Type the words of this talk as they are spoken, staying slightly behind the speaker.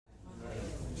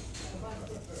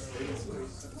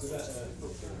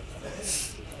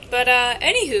But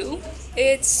anywho,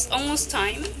 it's almost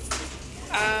time.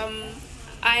 Um,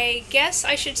 I guess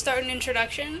I should start an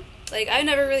introduction. Like, I've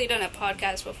never really done a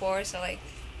podcast before, so like,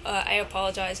 I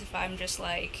apologize if I'm just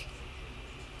like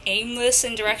aimless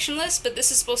and directionless. But this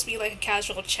is supposed to be like a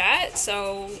casual chat,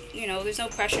 so there's no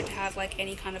pressure to have like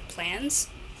any kind of plans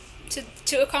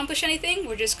to accomplish anything.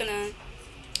 We're just gonna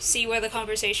see where the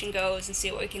conversation goes and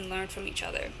see what we can learn from each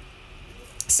other.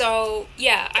 So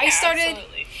I started.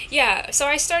 Absolutely. So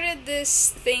I started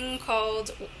this thing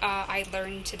called I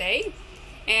Learned Today,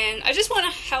 and I just want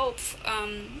to help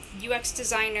UX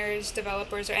designers,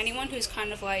 developers, or anyone who's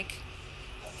kind of like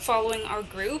following our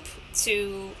group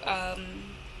to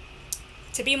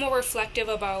be more reflective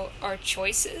about our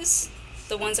choices,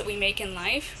 the ones that we make in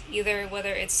life, either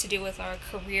whether it's to do with our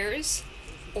careers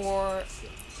or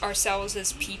ourselves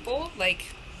as people, like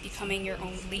becoming your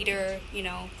own leader,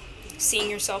 seeing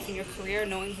yourself in your career,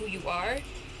 knowing who you are.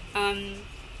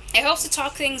 It helps to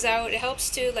talk things out. It helps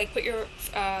to like put your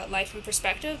life in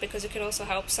perspective, because it could also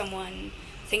help someone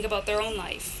think about their own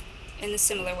life in a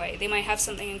similar way. They might have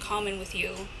something in common with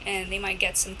you, and they might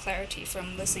get some clarity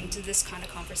from listening to this kind of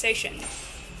conversation.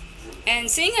 And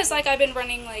seeing as like I've been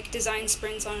running like design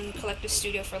sprints on Collective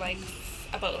Studio for like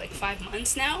about like 5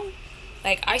 months now,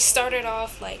 like I started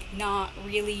off like not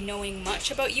really knowing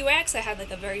much about UX. I had like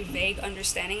a very vague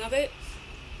understanding of it.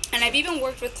 And I've even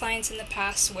worked with clients in the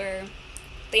past where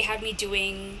they had me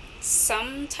doing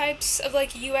some types of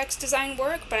like UX design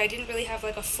work, but I didn't really have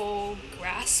like a full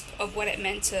grasp of what it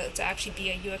meant to actually be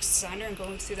a UX designer and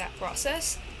going through that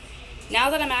process. Now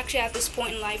that I'm actually at this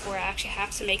point in life where I actually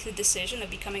have to make the decision of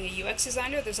becoming a UX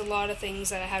designer, there's a lot of things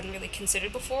that I hadn't really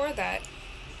considered before that,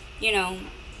 you know,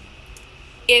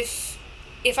 if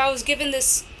I was given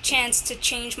this chance to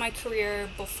change my career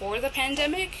before the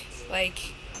pandemic,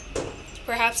 like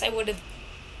perhaps I would have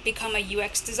become a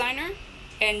UX designer.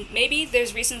 And maybe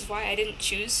there's reasons why I didn't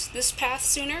choose this path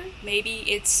sooner. Maybe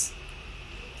it's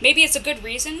a good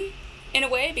reason in a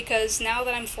way, because now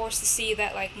that I'm forced to see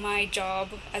that like my job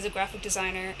as a graphic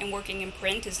designer and working in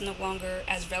print is no longer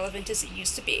as relevant as it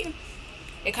used to be,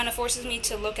 it kind of forces me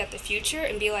to look at the future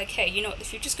and be like, hey, the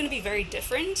future's going to be very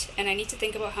different, and I need to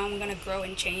think about how I'm going to grow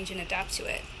and change and adapt to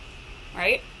it,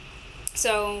 right?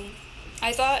 So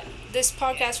I thought this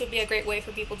podcast would be a great way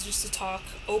for people just to talk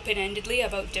open-endedly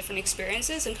about different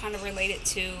experiences and kind of relate it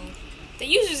to the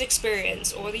user's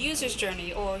experience or the user's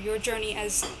journey or your journey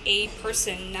as a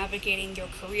person navigating your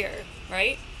career,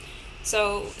 right?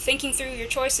 So thinking through your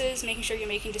choices, making sure you're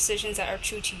making decisions that are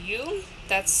true to you,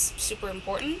 that's super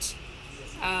important.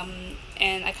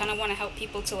 And I kind of want to help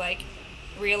people to like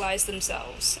realize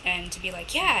themselves and to be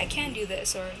like, yeah, I can do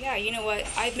this, or yeah, you know what,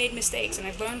 I've made mistakes and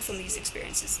I've learned from these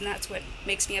experiences, and that's what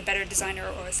makes me a better designer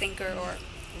or a thinker or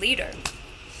leader.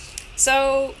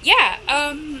 So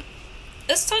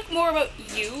let's talk more about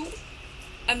you,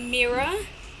 Amira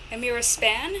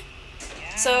Span.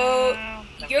 Yeah. So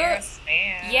Amira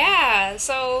Span.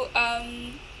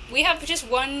 We have just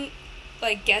one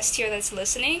like guest here that's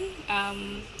listening.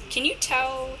 Can you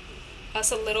tell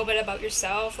us a little bit about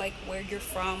yourself, like where you're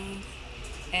from,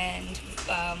 and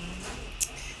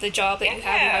the job that you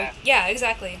have? Yeah,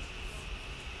 exactly.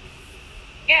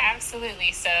 Yeah,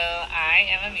 absolutely. So I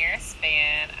am Amira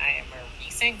Span. I am a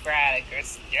recent grad. I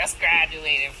just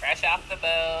graduated, fresh off the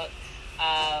boat.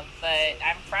 But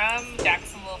I'm from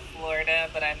Jacksonville, Florida,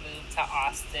 but I moved to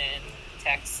Austin,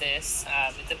 Texas.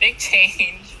 It's a big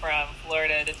change from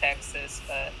Florida to Texas,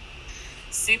 but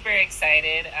super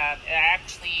excited. I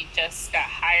actually just got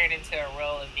hired into a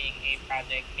role of being a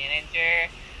project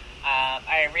manager.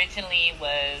 I originally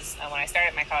was, when I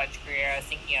started my college career, I was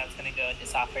thinking I was going to go into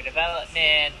software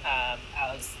development. I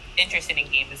was interested in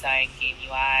game design, game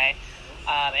UI.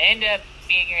 I ended up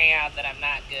figuring out that I'm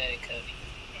not good at coding,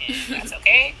 and that's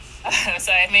okay.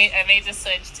 So I made the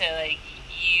switch to like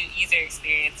user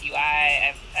experience UI.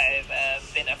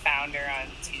 I've been a founder on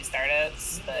 2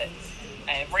 startups, but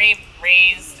I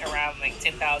raised around like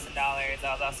 $10,000. I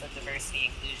was also a diversity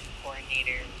inclusion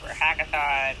coordinator for a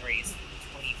hackathon, raised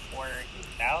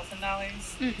 $24,000.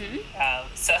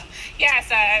 So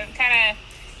I'm kind of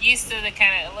used to the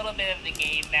kind of a little bit of the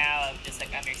game now of just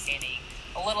like understanding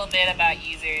a little bit about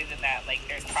users and that like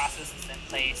there's processes in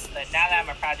place. But now that I'm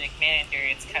a project manager,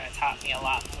 it's kind of taught me a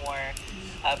lot more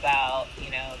about,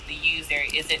 the user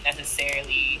isn't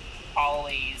necessarily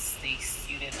always the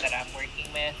student that I'm working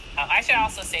with. I should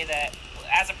also say that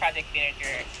as a project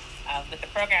manager, with the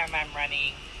program I'm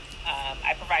running,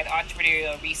 I provide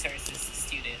entrepreneurial resources to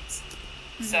students.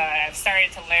 So I've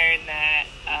started to learn that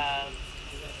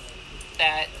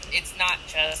that it's not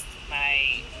just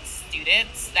my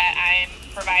students that I'm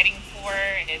providing for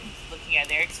and looking at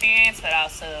their experience, but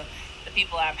also the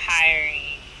people I'm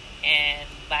hiring and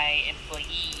my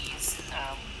employees,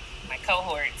 my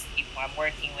cohorts, people I'm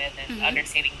working with, and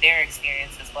understanding their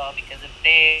experience as well. Because if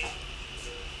they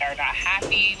are not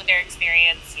happy with their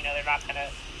experience, they're not going to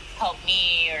help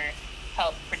me or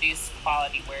help produce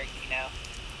quality work,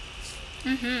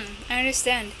 I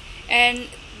understand. And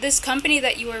this company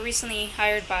that you were recently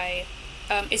hired by,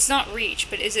 it's not Reach,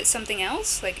 but is it something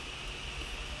else? Like,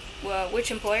 well,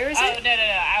 which employer is it? Oh, no.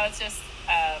 I was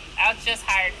just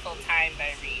hired full time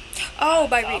by Reach. Oh,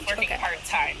 by so Reach. I was working part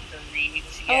time for Reach.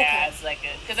 Yeah, Okay. as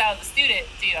because I was a student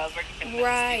too. I was working for them as a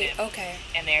Right. student. Okay.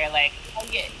 And they're like, "Oh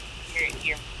yeah,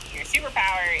 your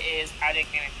superpower is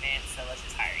project management, so let's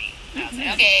just hire you." And I was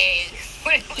like, "Okay,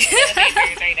 what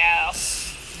majors right now?"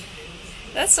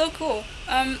 That's so cool.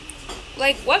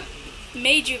 Like, what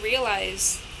made you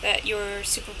realize that your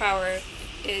superpower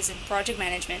is in project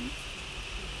management?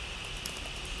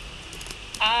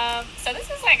 So this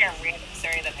is like a random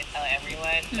story that I tell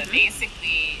everyone, but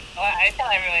basically, well, I tell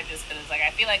everyone just because I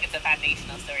feel like it's a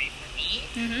foundational story for me.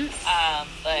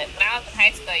 But when I was in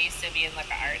high school, I used to be in like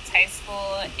an arts high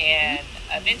school, and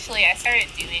eventually I started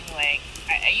doing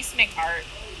I used to make art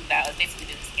that was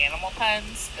basically just animal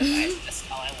puns because that's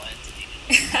all I wanted to do.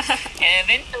 And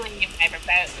eventually,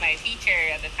 my teacher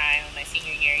at the time, in my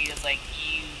senior year, he was like,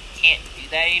 "You can't do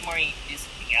that anymore. You need to do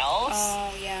something else."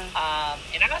 Oh, yeah.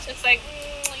 And I was just like,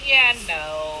 yeah,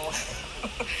 no.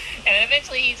 And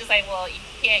eventually he's just like, well, you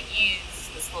can't use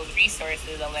the school's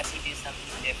resources unless you do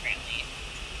something differently.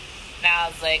 And I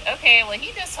was like, okay, well,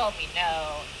 he just told me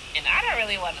no, and I don't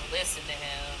really want to listen to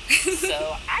him.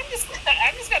 So I'm just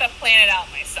gonna plan it out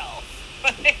myself.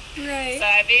 Right. So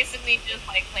I basically just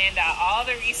planned out all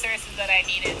the resources that I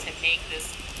needed to make this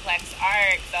complex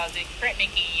art. So I was doing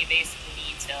printmaking. You basically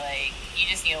need to you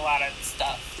just need a lot of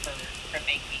stuff for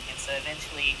printmaking, and so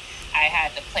eventually I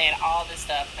had to plan all this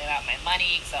stuff, plan out my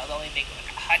money, because I was only making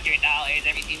 $100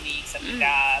 every 2 weeks at the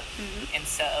job, and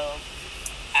so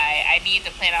I needed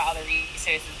to plan out all the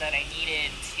resources that I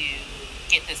needed to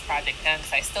get this project done,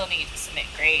 because I still needed to submit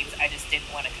grades. I just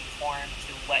didn't want to conform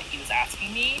to what he was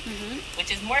asking me, which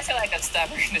is more so like a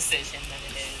stubborn decision than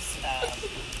it is.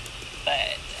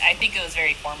 But I think it was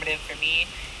very formative for me,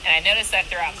 and I noticed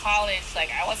that throughout college,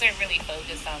 I wasn't really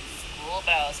focused on school,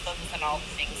 but I was focused on all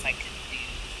the things I could do.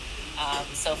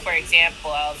 So, for example,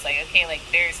 I was like, okay,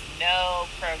 there's no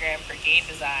program for game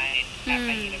design at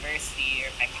my university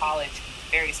or my college,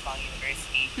 very small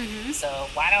university. So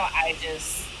why don't I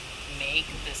just make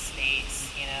the space,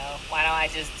 Why don't I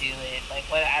just do it?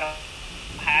 I don't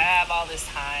have all this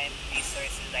time,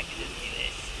 resources, I could just do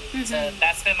it. So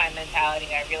that's been my mentality.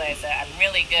 I realized that I'm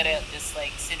really good at just,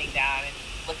 sitting down and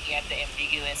looking at the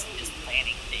ambiguous and just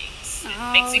planning things.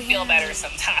 It makes me feel better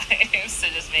sometimes to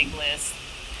just make lists.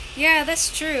 Yeah,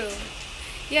 that's true.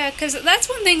 Yeah, because that's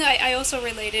one thing I also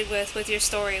related with your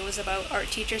story was about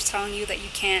art teachers telling you that you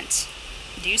can't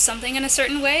do something in a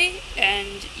certain way,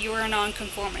 and you were a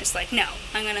nonconformist. No,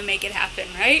 I'm gonna make it happen,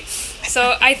 right?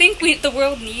 So I think the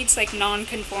world needs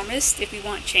nonconformists if we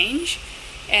want change,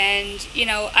 and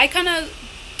I kind of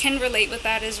can relate with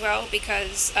that as well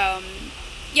because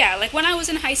when I was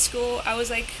in high school, I was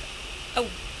a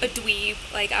dweeb.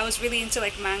 I was really into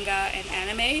manga and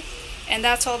anime. And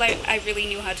that's all I really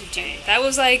knew how to do. That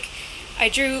was I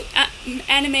drew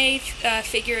anime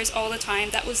figures all the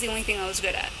time. That was the only thing I was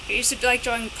good at. I used to be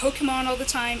drawing Pokemon all the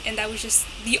time, and that was just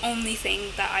the only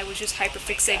thing that I was just hyper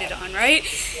fixated on, right?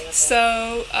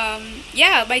 So,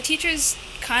 my teachers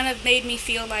kind of made me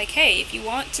feel hey, if you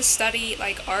want to study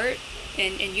art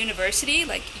in university,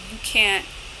 you can't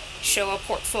show a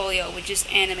portfolio with just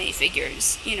anime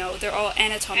figures. They're all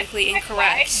anatomically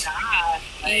incorrect.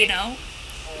 Why not?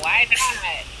 Why not?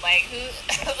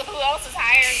 Who else is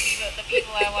hiring the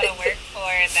people I want to work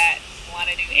for that want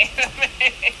to do anime?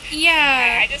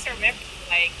 Yeah. I just remember,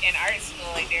 in art school,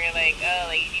 they were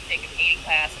oh, you need to take a painting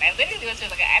class. And I literally was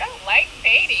just I don't like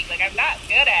painting. I'm not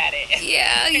good at it.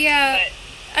 Yeah.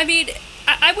 But, I mean,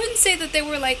 I wouldn't say that they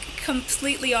were,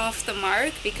 completely off the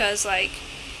mark, because,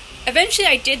 eventually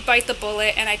I did bite the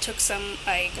bullet, and I took some,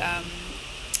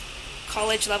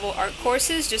 college level art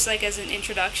courses just as an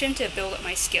introduction to build up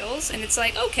my skills, and it's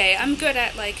okay, I'm good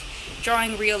at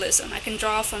drawing realism. I can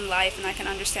draw from life and I can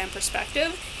understand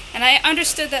perspective, and I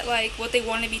understood that what they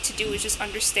wanted me to do is just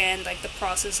understand the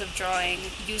process of drawing,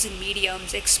 using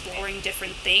mediums, exploring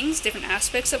different things, different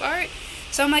aspects of art.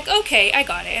 So I'm okay, I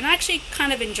got it, and I actually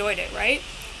kind of enjoyed it, right?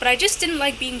 But I just didn't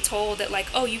like being told that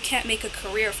oh, you can't make a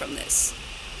career from this.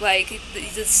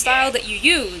 The style that you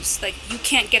use, you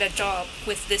can't get a job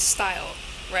with this style,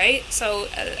 right? So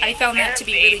I found that to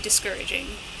be really discouraging.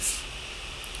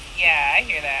 Yeah, I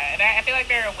hear that, and I feel like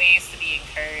there are ways to be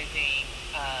encouraging,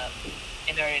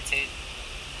 in order to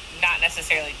not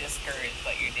necessarily discourage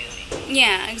what you're doing.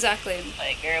 Yeah, exactly.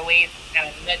 Like there are ways to kind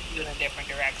of nudge you in a different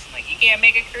direction. Like you can't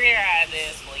make a career out of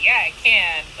this. Well, yeah, I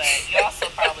can, but you also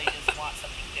probably just want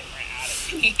something different out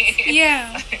of me.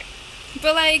 Yeah.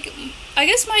 But like, I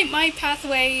guess my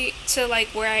pathway to like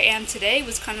where I am today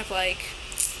was kind of like,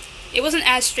 it wasn't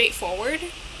as straightforward.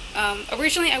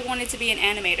 Originally, I wanted to be an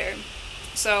animator,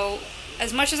 so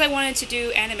as much as I wanted to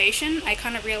do animation, I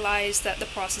kind of realized that the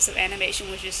process of animation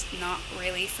was just not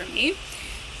really for me,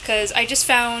 because I just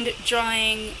found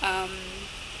drawing,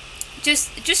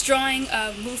 just drawing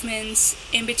movements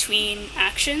in between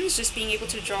actions, just being able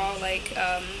to draw like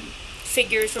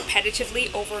figures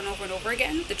repetitively over and over and over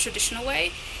again, the traditional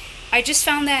way. I just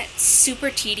found that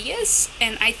super tedious,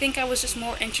 and I think I was just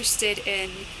more interested in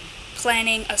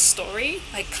planning a story,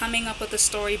 like coming up with a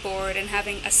storyboard and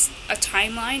having a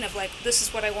timeline of like, this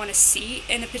is what I want to see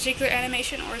in a particular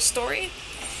animation or a story.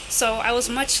 So I was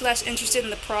much less interested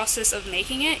in the process of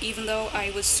making it, even though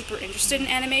I was super interested in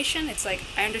animation. It's like,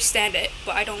 I understand it,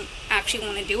 but I don't actually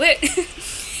want to do it.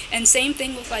 And same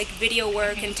thing with like video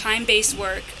work and time-based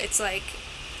work. It's like,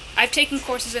 I've taken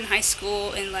courses in high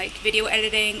school in like video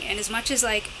editing, and as much as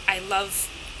like I love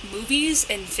movies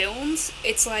and films,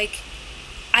 it's like,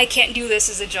 I can't do this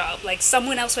as a job. Like,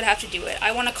 someone else would have to do it.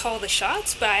 I want to call the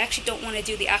shots, but I actually don't want to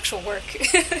do the actual work.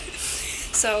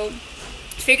 So,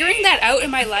 figuring that out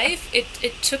in my life, it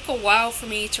took a while for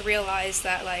me to realize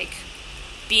that, like,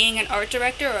 being an art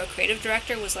director or a creative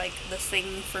director was, like, the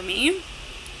thing for me.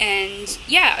 And,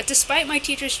 yeah, despite my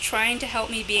teachers trying to help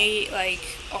me be,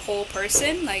 like, a whole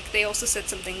person, like, they also said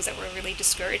some things that were really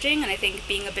discouraging, and I think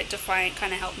being a bit defiant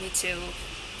kind of helped me to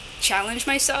challenge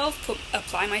myself,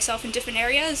 apply myself in different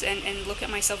areas, and look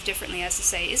at myself differently, as to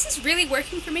say, is this really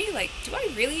working for me? Like, do I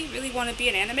really want to be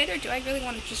an animator? Do I really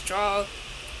want to just draw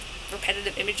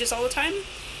repetitive images all the time?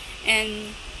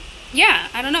 And yeah,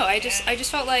 I don't know. I just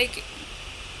felt like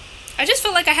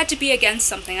I had to be against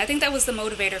something. I think that was the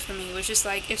motivator for me. It was just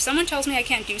like, if someone tells me I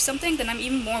can't do something, then I'm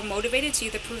even more motivated to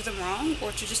either prove them wrong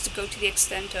or to just to go to the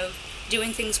extent of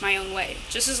doing things my own way.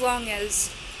 Just as long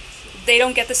as they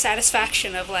don't get the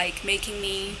satisfaction of like making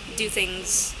me do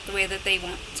things the way that they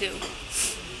want to.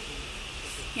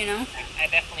 You know? I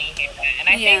definitely hear that. And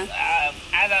I think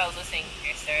as I was listening to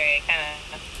your story, I kind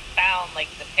of found like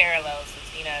the parallels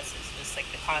between us is just like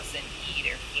the constant need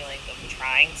or feeling of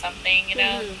trying something, you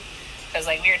know? Because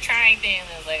like we were trying things and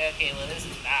it was like, okay, well, this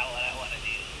is not what I want to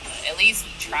do. But at least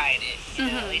we tried it. You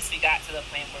know? At least we got to the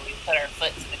point where we put our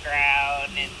foot to the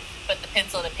ground and put the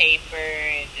pencil to paper,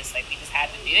 and just like we just had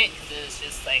to do it because it was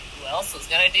just like, who else was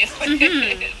gonna do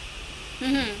it?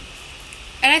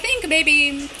 And I think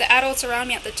maybe the adults around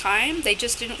me at the time, they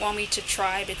just didn't want me to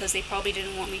try because they probably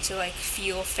didn't want me to like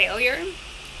feel failure.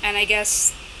 And I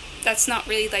guess that's not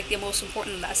really like the most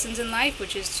important lessons in life,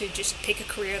 which is to just pick a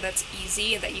career that's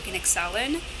easy and that you can excel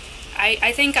in.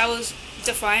 I think I was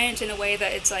defiant in a way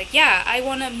that it's like, yeah, I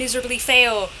want to miserably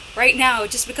fail right now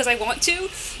just because I want to.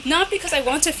 Not because I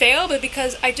want to fail, but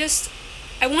because I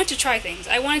want to try things.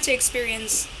 I wanted to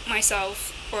experience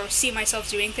myself or see myself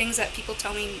doing things that people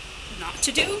tell me not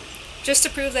to do, just to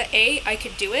prove that A, I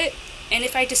could do it, and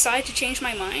if I decide to change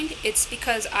my mind, it's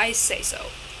because I say so,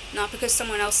 not because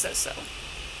someone else says so.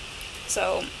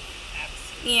 So,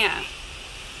 yeah.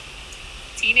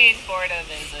 Teenage boredom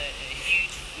is a huge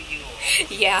fuel.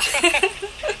 Yeah.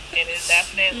 It is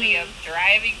definitely a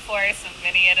driving force of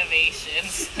many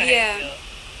innovations. Yeah.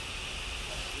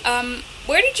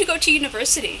 Where did you go to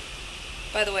university,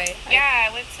 by the way? Yeah,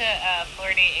 I went to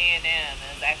Florida A&M.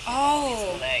 It was actually the only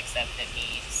school that accepted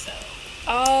me, so.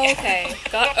 Oh, okay.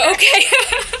 Okay.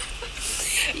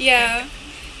 Yeah.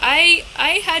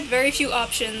 I had very few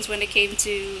options when it came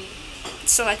to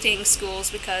selecting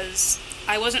schools because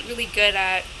I wasn't really good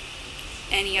at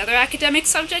any other academic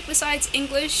subject besides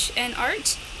English and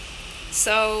art.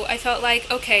 So I felt like,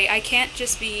 okay, I can't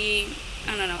just be,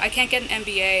 I don't know, I can't get an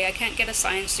MBA, I can't get a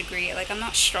science degree. Like, I'm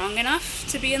not strong enough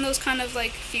to be in those kind of,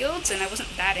 like, fields, and I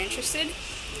wasn't that interested.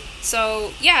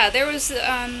 So, yeah, there was,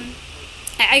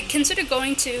 I considered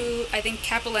going to, I think,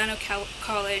 Capilano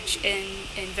College in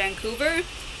Vancouver,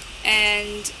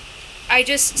 and I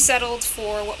just settled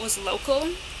for what was local.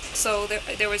 So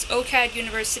there was OCAD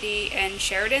University and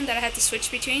Sheridan that I had to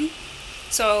switch between.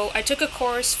 So I took a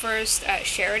course first at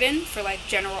Sheridan for like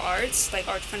general arts, like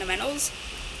art fundamentals,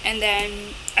 and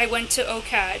then I went to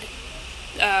OCAD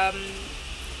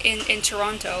in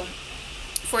Toronto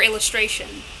for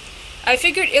illustration. I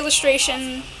figured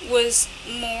illustration was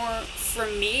more for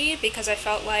me because I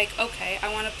felt like, okay,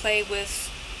 I want to play with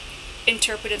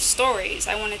interpretive stories.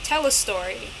 I want to tell a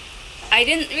story. I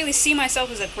didn't really see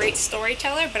myself as a great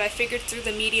storyteller, but I figured through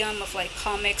the medium of like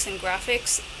comics and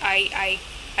graphics, I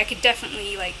could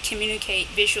definitely like communicate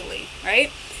visually,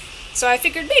 right? So I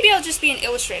figured maybe I'll just be an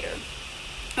illustrator,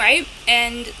 right?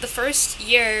 And the first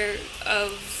year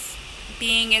of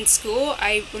being in school,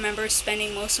 I remember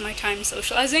spending most of my time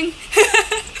socializing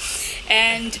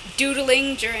and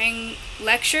doodling during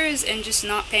lectures and just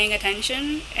not paying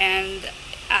attention, and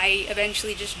I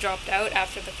eventually just dropped out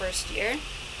after the first year.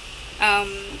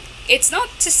 It's not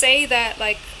to say that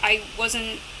like I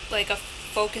wasn't like a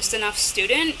focused enough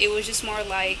student. It was just more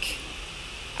like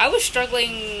I was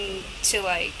struggling to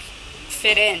like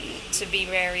fit in, to be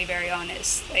very, very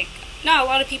honest. Like, not a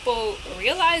lot of people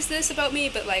realize this about me,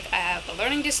 but like I have a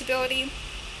learning disability,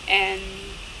 and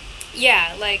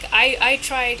yeah, like I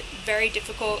tried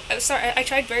I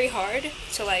tried very hard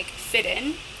to like fit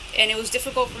in, and it was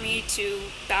difficult for me to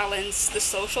balance the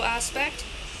social aspect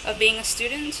of being a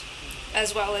student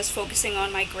as well as focusing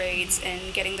on my grades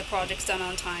and getting the projects done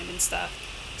on time and stuff.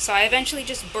 So I eventually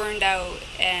just burned out,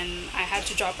 and I had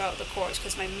to drop out the course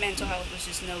because my mental health was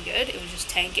just no good. It was just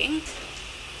tanking.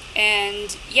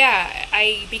 And yeah,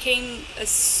 I became a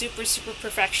super, super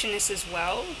perfectionist as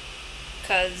well,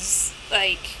 because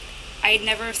like I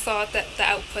never thought that the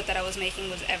output that I was making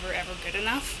was ever good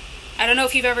enough. I don't know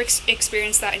if you've ever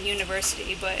experienced that in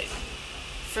university, but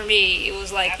for me, it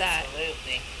was like that.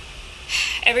 Absolutely.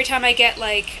 Every time I get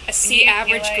like a C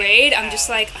average grade, I'm just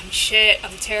like, I'm shit,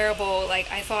 I'm terrible,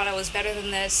 like I thought I was better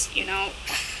than this, you know?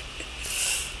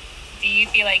 Do you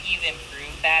feel like you've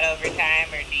improved that over time,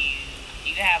 or do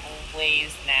you have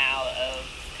ways now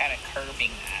of kind of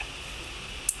curbing that?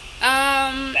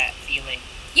 That feeling.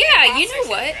 Yeah, you know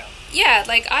what? Syndrome. Yeah,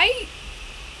 like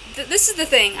this is the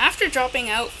thing. After dropping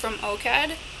out from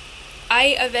OCAD,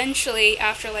 I eventually,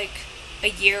 after like a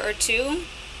year or two,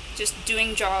 just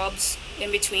doing jobs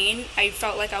in between, I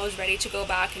felt like I was ready to go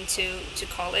back into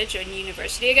college or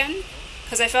university again,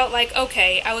 because I felt like,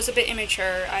 okay, I was a bit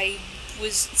immature, I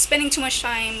was spending too much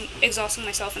time exhausting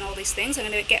myself in all these things. I'm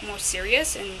going to get more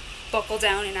serious and buckle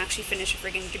down and actually finish a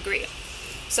friggin' degree.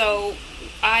 So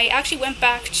I actually went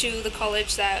back to the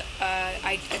college that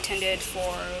I attended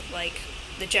for like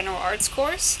the general arts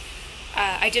course.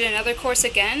 I did another course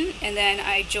again, and then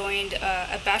I joined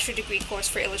a bachelor degree course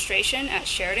for illustration at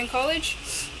Sheridan College.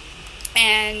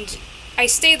 And I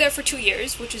stayed there for 2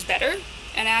 years, which is better.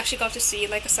 And I actually got to see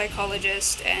like a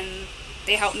psychologist, and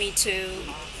they helped me to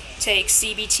take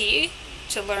CBT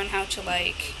to learn how to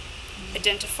like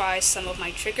identify some of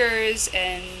my triggers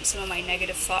and some of my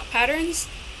negative thought patterns.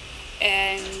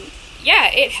 And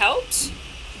yeah, it helped,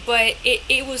 but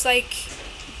it was like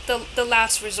the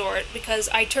last resort, because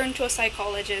I turned to a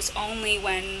psychologist only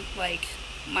when like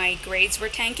my grades were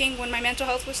tanking, when my mental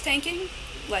health was tanking.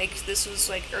 Like this was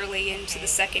like early into the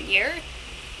second year.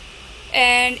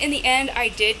 And in the end, I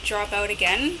did drop out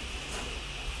again,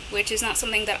 which is not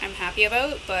something that I'm happy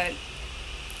about, but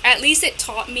at least it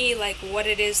taught me like what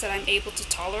it is that I'm able to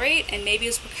tolerate, and maybe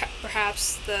it's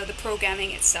perhaps the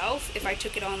programming itself. If I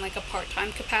took it on like a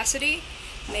part-time capacity,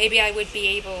 maybe I would be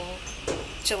able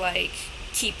to like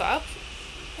keep up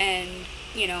and,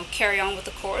 you know, carry on with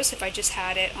the course if I just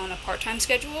had it on a part-time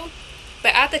schedule.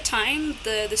 But at the time,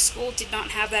 the school did not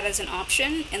have that as an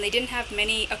option, and they didn't have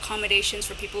many accommodations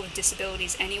for people with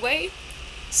disabilities anyway.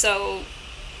 So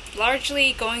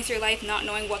largely going through life not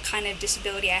knowing what kind of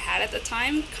disability I had at the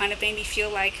time kind of made me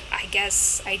feel like I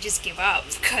guess I just give up,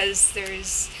 because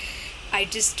I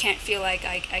just can't feel like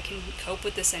I can cope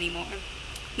with this anymore.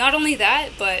 Not only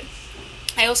that, but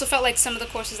I also felt like some of the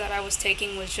courses that I was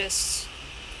taking was just,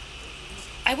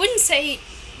 I wouldn't say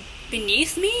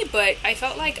beneath me, but I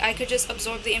felt like I could just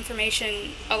absorb the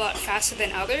information a lot faster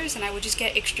than others, and I would just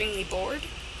get extremely bored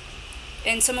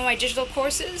in some of my digital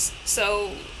courses.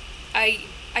 So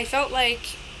I felt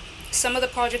like some of the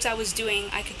projects I was doing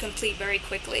I could complete very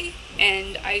quickly,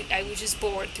 and I was just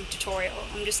bored through tutorial.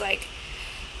 I'm just like,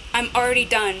 I'm already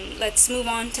done, let's move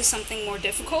on to something more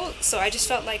difficult. So I just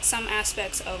felt like some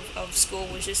aspects of school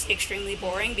was just extremely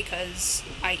boring, because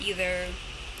I either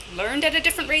learned at a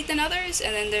different rate than others,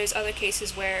 and then there's other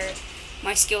cases where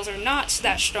my skills are not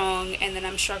that strong, and then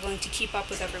I'm struggling to keep up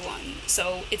with everyone.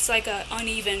 So it's like a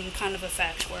uneven kind of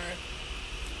effect where,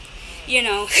 you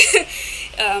know,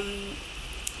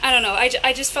 I don't know,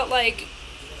 I just felt like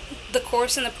the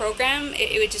course and the program,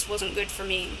 it just wasn't good for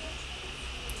me.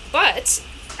 But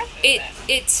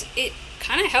it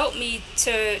kind of helped me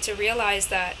to realize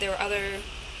that there were other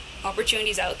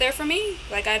opportunities out there for me.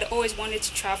 Like, I'd always wanted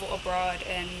to travel abroad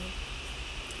and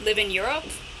live in Europe.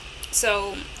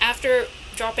 So after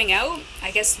dropping out,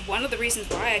 I guess one of the reasons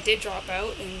why I did drop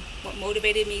out and what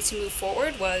motivated me to move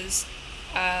forward was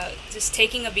just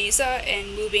taking a visa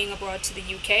and moving abroad to the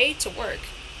UK to work.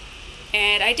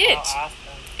 And I did. Oh, awesome.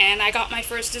 And I got my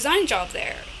first design job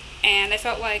there. And I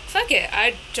felt like, fuck it,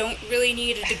 I don't really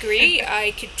need a degree.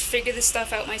 I could figure this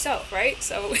stuff out myself, right?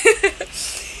 So,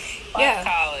 yeah.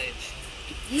 College.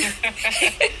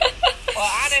 Well,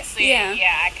 honestly, yeah,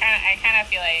 I kind of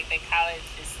feel like college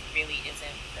just really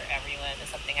isn't for everyone.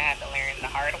 It's something I had to learn the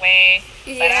hard way.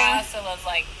 Yeah. But I also was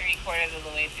like 3/4 of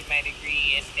the way through my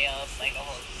degree and failed like a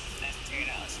whole semester, and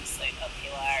I was just like,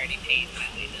 okay, well, I already paid my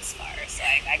way this far, so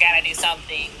I gotta do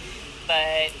something.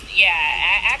 But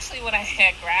yeah, actually, when I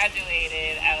had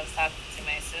graduated, I was talking to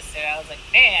my sister. I was like,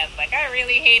 man, like I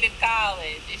really hated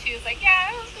college. And she was like,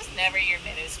 yeah, it was just never your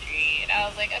ministry. And I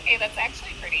was like, okay, that's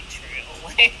actually pretty true.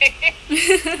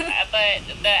 But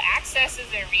the accesses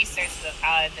and resources of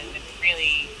college has been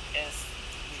really just,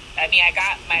 I mean, I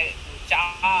got my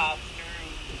job through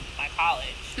my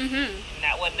college. Mm-hmm. And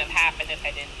that wouldn't have happened if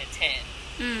I didn't attend.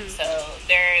 So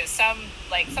there's some,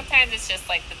 like, sometimes it's just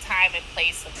like the time and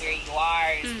place of where you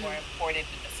are is more important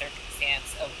than the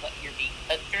circumstance of what you're being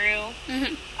put through.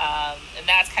 And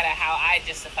that's kind of how I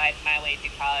justified my way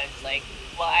through college. Like,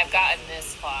 well, I've gotten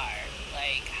this far.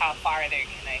 Like, how farther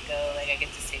can I go? Like, I get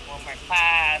to take one more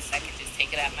class. I can just take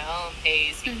it at my own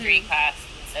pace, do 3 classes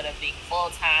instead of being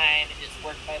full-time and just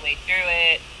work my way through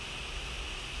it.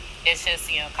 It's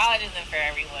just, you know, college isn't for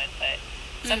everyone, but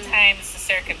sometimes the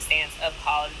circumstance of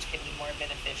college can be more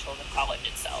beneficial than college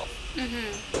itself.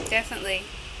 Definitely.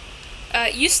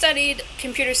 You studied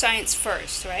computer science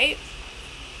first, right?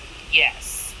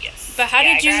 Yes. But how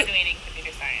did you... I graduated in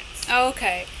computer science. Oh,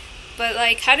 okay. But,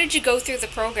 like, how did you go through the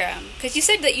program? Because you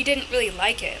said that you didn't really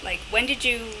like it. Like, when did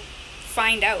you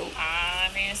find out?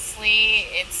 Honestly,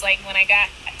 it's like when I got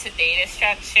to data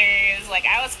structures, like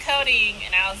I was coding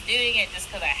and I was doing it just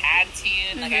because I had to,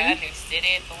 and like I understood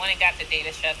it. But when it got to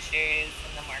data structures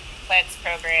and the more complex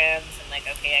programs, and like,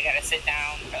 okay, I got to sit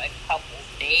down for like a couple of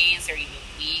days or even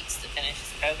weeks to finish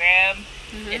this program,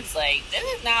 it's like, this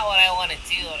is not what I want to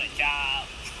do on a job.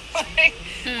 Like,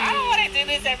 I don't want to do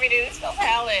this every day. This feels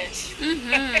hellish.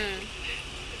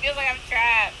 It feels like I'm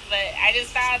trapped. But I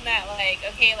just found that, like,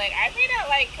 okay, like, I may not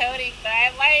like coding, but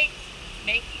I like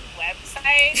making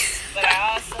websites. But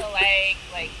I also like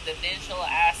the visual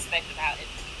aspect of how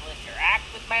people interact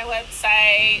with my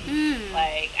website.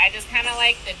 Like, I just kind of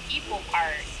like the people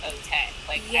part of tech.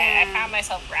 Like, I found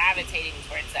myself gravitating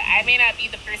towards that. I may not be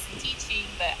the person teaching,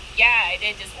 but yeah, I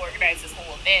did just organize this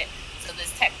whole event so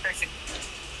this tech person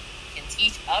can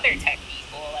teach other tech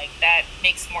people. Like, that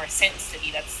makes more sense to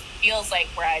me. That feels like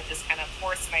where I just kind of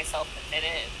force myself to fit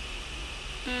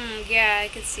in. Yeah, I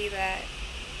could see that.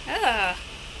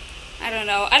 I don't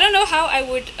know. I don't know how I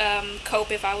would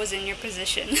cope if I was in your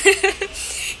position.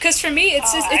 Because for me,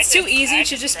 it's too easy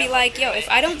to just be like, yo, if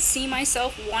I don't see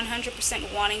myself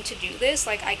 100% wanting to do this,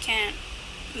 like, I can't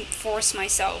force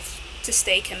myself to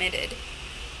stay committed.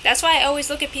 That's why I always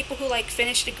look at people who, like,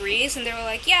 finish degrees and they're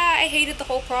like, yeah, I hated the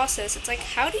whole process. It's like,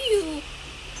 how do you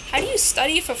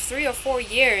study for 3 or 4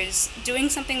 years doing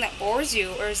something that bores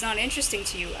you or is not interesting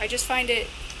to you? I just find it,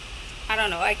 I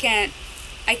don't know, I can't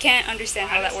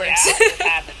understand how that works. I was just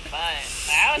having fun.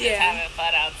 I was just having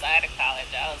fun outside of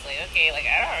college. I was like, okay, like,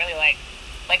 I don't really like,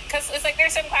 because it's like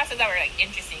there's some classes that were, like,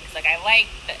 interesting because, like, I like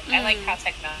how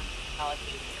technology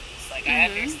works. Like,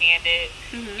 I understand it.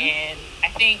 And I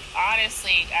think,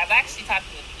 honestly, I've actually talked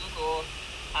with Google.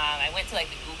 I went to, like,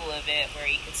 the Google event where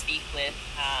you could speak with,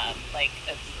 like,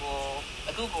 a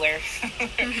Googler,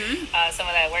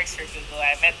 someone that works for Google.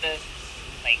 I met the,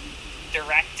 like,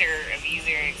 director of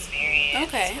user experience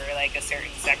for, like, a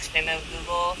certain section of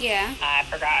Google. I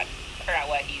forgot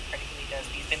what he particularly does,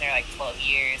 but he's been there, like, 12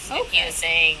 years. And he was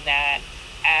saying that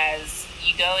as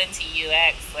you go into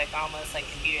UX, like, almost like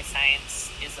computer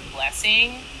science is a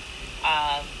blessing.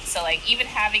 So, like, even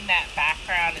having that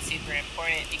background is super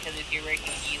important because if you're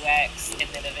working UX and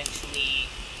then eventually,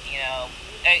 you know,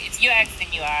 it's UX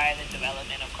then UI then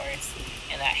development, of course,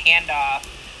 and that handoff,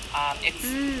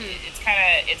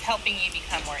 it's helping you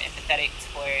become more empathetic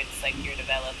towards, like, your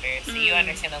developer, so you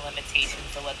understand the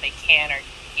limitations of what they can or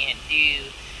can't do.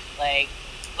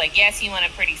 Like yes, you want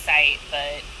a pretty site,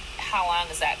 but how long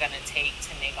is that going to take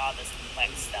to make all this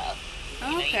complex stuff?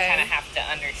 You know, you kind of have to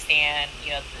understand,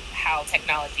 you know, how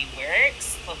technology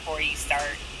works before you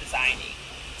start designing.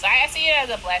 So I see it as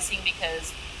a blessing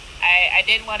because I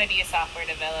did want to be a software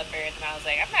developer, and then I was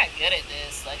like, I'm not good at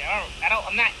this. Like,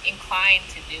 I'm not inclined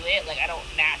to do it. Like, I don't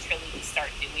naturally start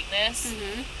doing this.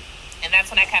 And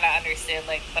that's when I kind of understood,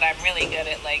 like, but I'm really good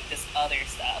at, like, this other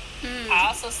stuff. I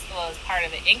also was part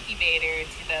of an incubator in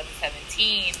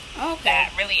 2017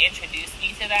 that really introduced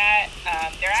me to that.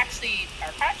 They're actually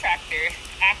our contractor,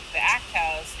 the ACT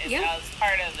House, and I was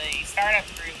part of a startup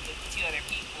group with 2 other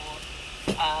people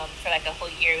for, like, a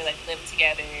whole year. We, like, lived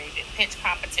together, did pitch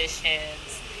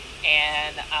competitions,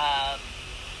 and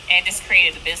just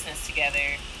created a business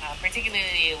together.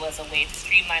 Particularly, it was a way to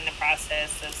streamline the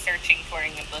process of searching,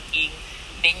 touring, and booking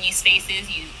venue spaces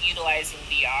utilizing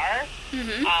VR.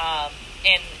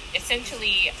 And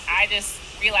essentially, I just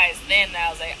realized then that I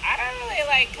was like, I don't really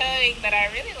like coding, but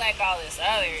I really like all this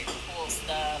other cool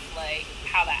stuff, like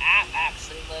how the app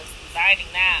actually looks, designing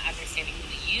that, understanding who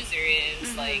the user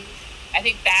is. Like, I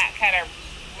think that kind of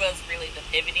was really the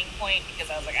pivoting point, because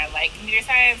I was like, I like computer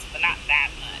science, but not that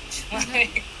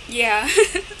much. Yeah.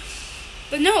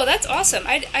 But no, that's awesome.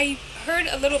 I heard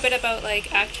a little bit about,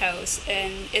 like, ACT House,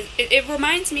 and it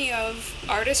reminds me of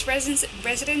artist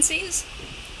residencies,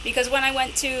 because when I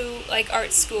went to, like,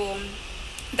 art school,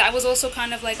 that was also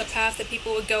kind of like a path that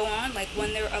people would go on, like,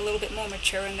 when they're a little bit more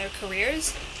mature in their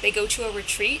careers. They go to a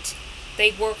retreat,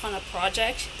 they work on a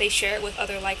project, they share it with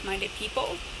other like-minded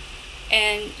people.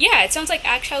 And yeah, it sounds like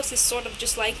ACT House is sort of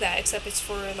just like that, except it's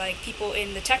for, like, people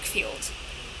in the tech field.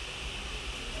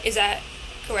 Is that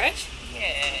correct?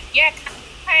 Yeah,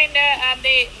 kind of.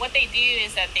 What they do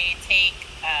is that they take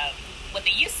what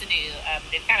they used to do.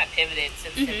 They've kind of pivoted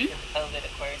since then because of COVID,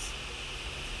 of course.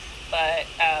 But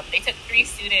they took 3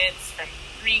 students from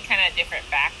 3 kind of different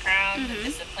backgrounds and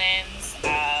disciplines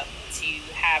to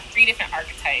have 3 different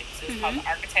archetypes. It's called the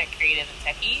architect, creative, and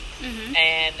techie.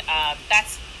 And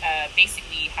that's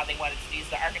basically how they wanted to use.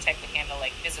 The architect would handle,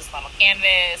 like, business model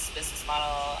canvas, business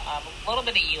model, a little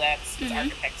bit of UX, because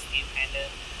architects do kind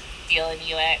of deal in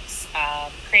UX.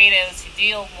 Creatives who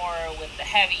deal more with the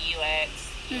heavy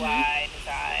UX, UI,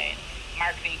 design,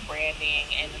 marketing, branding,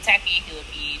 and the techie who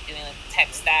would be doing, like,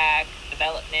 tech stack,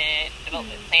 development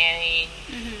planning.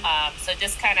 So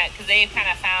just kind of, because they've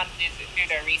kind of found through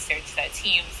their research that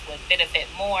teams would benefit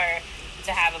more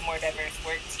to have a more diverse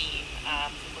work team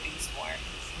to produce more.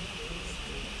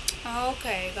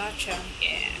 Okay, gotcha.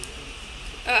 Yeah.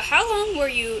 How long were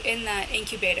you in that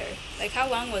incubator? Like, how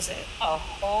long was it? A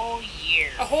whole year.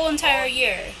 A whole entire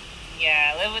year?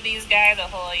 Yeah, I lived with these guys a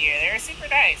whole year. They were super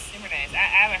nice, super nice. I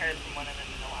haven't heard from one of them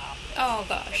in a while. Oh,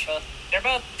 gosh. They're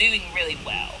both doing really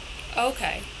well.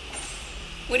 Okay.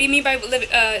 What do you mean by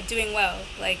doing well?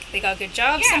 Like, they got good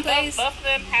jobs someplace? Both of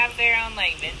them have their own,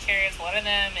 like, ventures. One of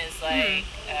them is, like,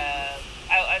 I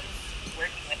was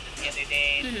working with them the other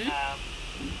day.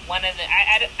 One of them,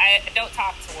 I don't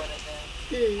talk to one of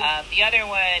them. The other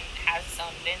one has his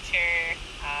own venture.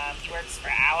 He works for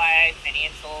Ally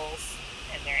Financials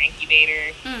and their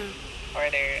incubator, or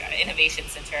their innovation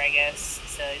center, I guess.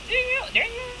 So they're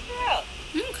doing well.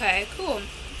 Okay, cool.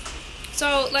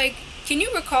 So, like, can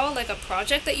you recall, like, a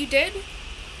project that you did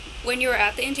when you were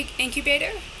at the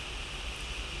incubator?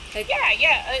 Like,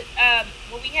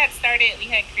 when we had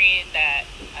created that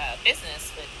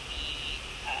business with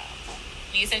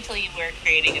we essentially were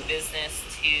creating a business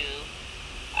to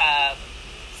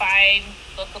find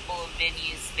bookable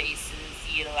venue spaces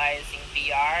utilizing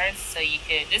VR. So you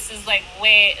could, this is like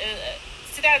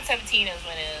 2017 is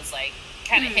when it was, like,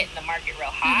 kind of hitting the market real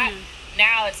hot.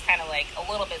 Now it's kind of like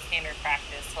a little bit standard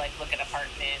practice to, like, look at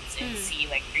apartments and see,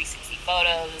 like, 360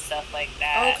 photos and stuff like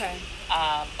that. Okay.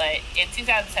 But in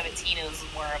 2017 it was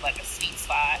more of, like, a sweet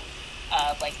spot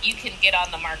of, like, you can get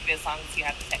on the market as long as you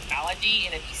have the technology,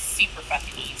 and it'd be super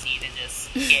fucking easy to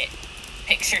just get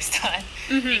pictures done.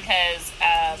 Because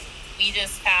we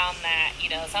just found that, you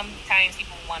know, sometimes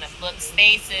people want to book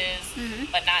spaces,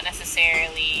 but not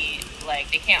necessarily,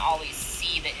 like, they can't always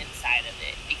see the inside of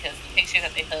it, because the pictures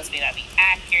that they post may not be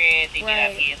accurate. They may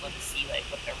not be able to see, like,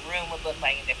 what the room would look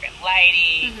like in different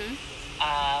lighting,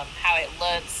 how it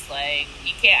looks. Like,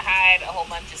 you can't hide a whole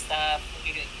bunch of stuff when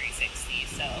you're doing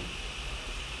 360. So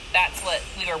that's what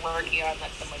we were working on,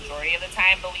 like, the majority of the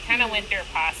time. But we kind of went through a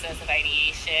process of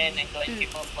ideation and going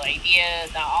through multiple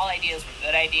ideas. Not all ideas were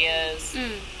good ideas,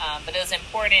 but it was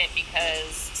important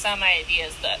because some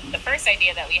ideas, the first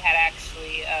idea that we had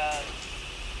actually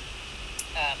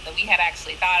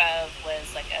thought of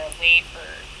was, like, a way for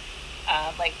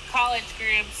like, college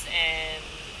groups and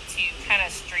to kind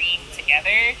of stream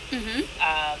together.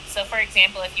 So, for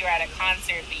example, if you were at a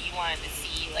concert but you wanted to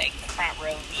see, like, the front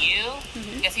row view,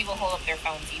 because people hold up their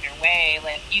phones either way,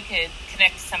 like, you could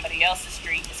connect to somebody else's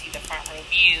stream to see the front row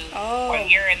view, or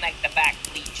you're in, like, the back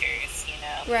bleachers, you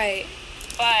know? Right.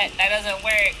 But that doesn't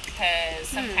work because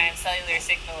sometimes cellular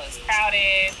signal is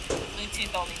crowded.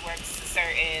 Bluetooth only works to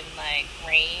certain like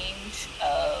range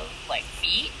of like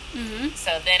feet. Mm-hmm.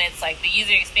 So then it's like the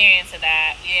user experience of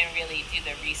that. We didn't really do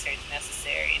the research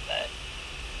necessary, but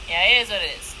yeah, it is what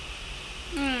it is.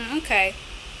 Okay.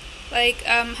 Like,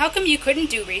 how come you couldn't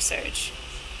do research?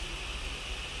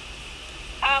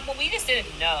 Well, we just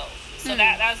didn't know. So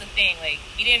that was the thing. Like,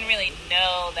 we didn't really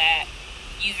know that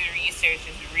user research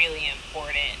is really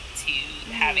important to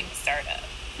having a startup.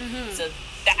 So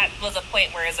that was a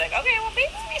point where it's like, okay, well,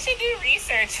 maybe we should do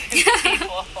research with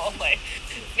people. Like,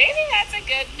 maybe that's a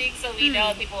good thing, so we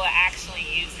know people will actually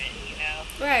use it. You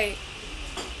know? Right.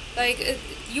 Like,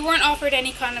 you weren't offered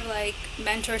any kind of like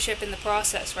mentorship in the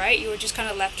process, right? You were just kind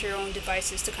of left to your own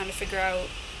devices to kind of figure out.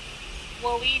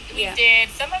 Well, we did.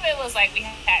 Some of it was like we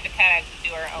had to kind of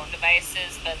do our own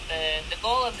devices, but the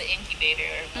goal of the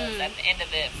incubator was at the end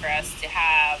of it for us to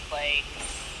have like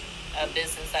a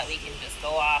business that we can just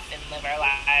go off and live our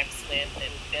lives with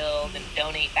and build and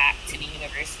donate back to the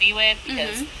university with,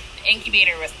 because the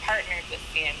incubator was partnered with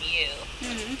FAMU.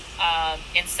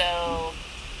 And so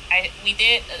we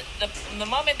did, the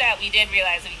moment that we did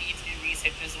realize that we needed to do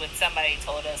research was when somebody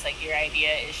told us, like, your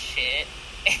idea is shit.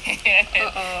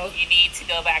 You need to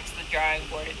go back to the drawing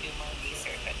board and do more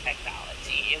research on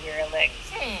technology. And we were like,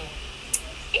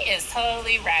 he is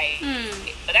totally right.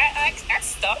 But that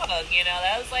stung, you know.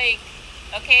 That was like,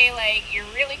 okay, like,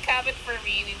 you're really coming for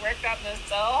me. We worked on this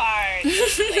so hard.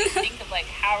 Just, like, think of,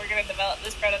 like, how we're going to develop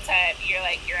this prototype. You're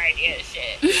like, your idea is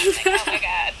shit. And I'm like, oh my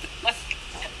God.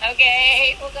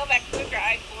 Okay, we'll go back to the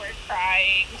drawing board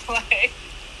crying. Like,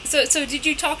 So did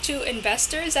you talk to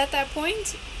investors at that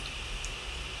point?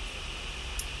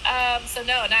 So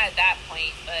no, not at that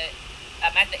point, but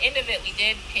at the end of it, we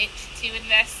did pitch to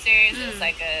investors. It was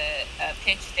like a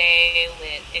pitch day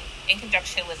in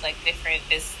conjunction with like different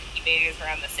business incubators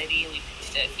around the city. We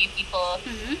pitched to a few people,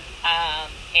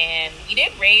 and we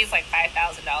did raise like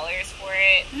 $5,000 for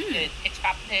it, the pitch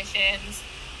competitions.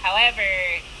 However,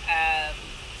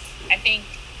 I think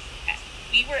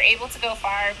we were able to go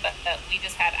far, but we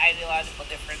just had ideological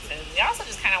differences. We also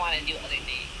just kind of wanted to do other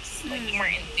things. Like, we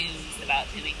weren't enthused about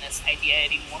doing this idea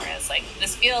anymore. It's like,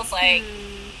 this feels like,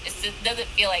 it doesn't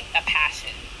feel like a passion.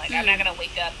 Like, I'm not going to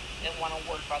wake up and want to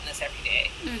work on this every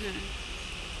day.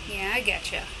 Yeah, I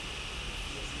getcha.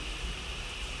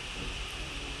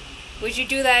 Would you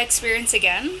do that experience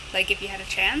again? Like, if you had a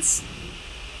chance?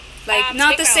 Like,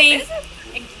 not the same...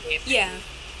 Yeah.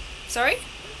 Sorry?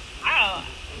 I don't know.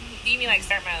 Do you mean like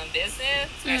start my own business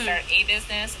or start a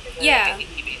business? Yeah. Like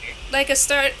incubator? Like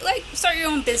start your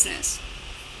own business.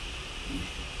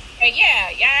 Yeah.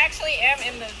 I actually am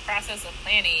in the process of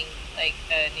planning like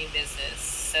a new business.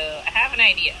 So I have an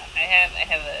idea. I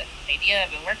have an idea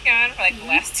I've been working on for like the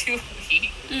last 2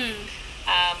 weeks.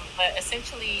 But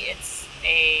essentially, it's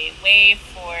a way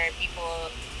for people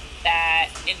that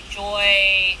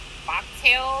enjoy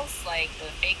mocktails, like the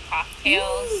fake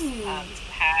cocktails,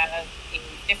 to have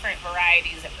different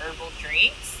varieties of herbal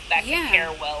drinks that can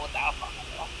pair well with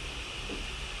alcohol.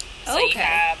 So you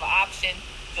have an option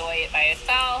to enjoy it by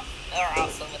itself or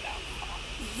also with alcohol.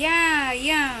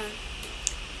 Yeah.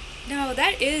 No,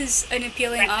 that is an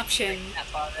appealing option.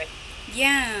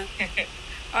 Yeah.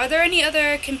 Are there any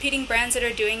other competing brands that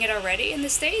are doing it already in the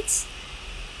States?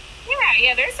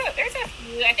 Yeah, there's a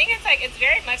few. I think it's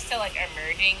very much still like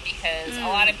emerging, because a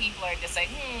lot of people are just like,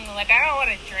 like, I don't want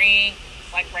to drink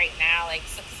like right now. Like,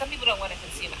 some people don't want to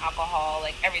consume alcohol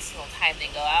like every single time they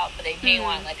go out, but they may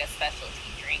want like a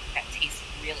specialty drink that tastes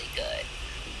really good.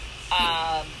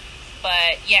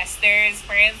 But yes, there's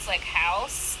brands like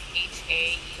House,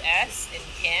 Haus, and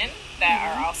Kin that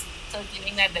are also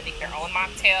doing that. They make their own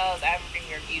mocktails. I haven't read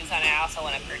reviews on it. I also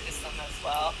want to purchase them as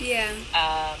well. Yeah.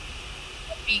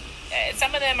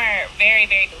 Some of them are very,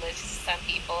 very delicious to some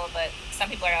people, but some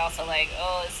people are also like,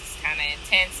 oh, this is kind of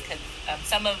intense, because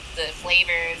some of the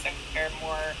flavors are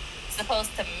more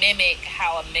supposed to mimic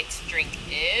how a mixed drink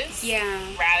is,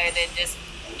 rather than just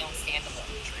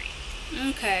standalone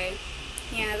drink. Okay,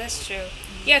 yeah, that's true.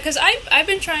 Yeah, because I've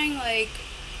been trying like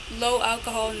low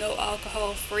alcohol, no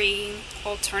alcohol free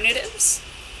alternatives,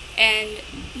 and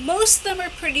most of them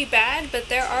are pretty bad, but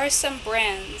there are some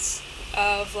brands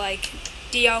of like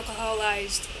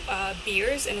de-alcoholized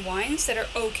beers and wines that are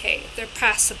okay. They're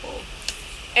passable.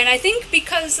 And I think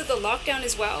because of the lockdown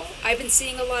as well, I've been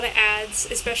seeing a lot of ads,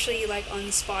 especially like on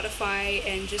Spotify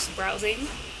and just browsing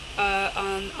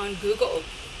on Google,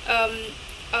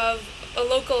 of a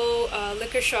local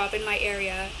liquor shop in my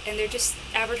area, and they're just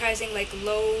advertising like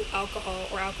low alcohol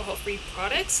or alcohol free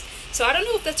products. So I don't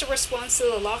know if that's a response to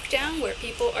the lockdown where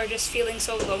people are just feeling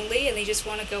so lonely and they just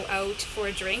want to go out for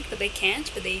a drink, but they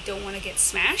can't, but they don't want to get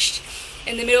smashed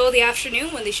in the middle of the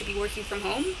afternoon when they should be working from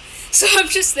home. So I'm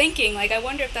just thinking, like, I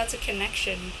wonder if that's a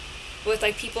connection with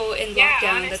like people in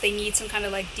lockdown, that they need some kind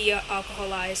of like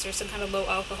de-alcoholized or some kind of low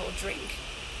alcohol drink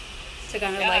to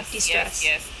kind of like de-stress.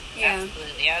 Yes, yeah,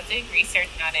 absolutely. I was doing research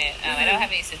on it. I don't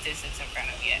have any statistics in front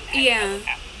of me yet. Yeah.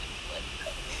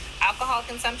 Alcohol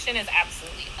consumption is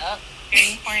absolutely up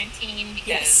during quarantine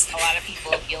because a lot of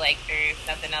people feel like there's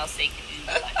nothing else they can do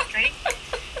but drink.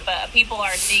 But people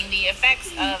are seeing the effects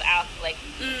of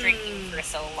drinking for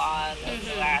so long over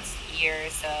the last year or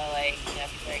so. Like, you know,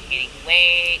 people are gaining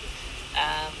weight.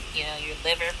 You know, your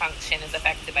liver function is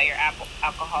affected by your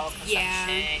alcohol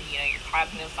consumption. You know, your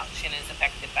cognitive function is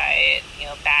affected by it. You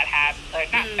know, bad habits, or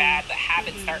not bad, but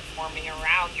habits start forming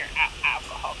around your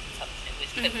alcohol consumption,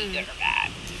 which could be good or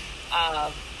bad.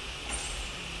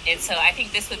 And so I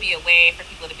think this would be a way for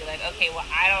people to be like, okay, well,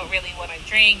 I don't really want to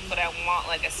drink, but I want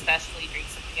like a specialty drink,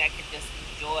 something I could just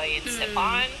enjoy and sip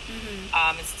on,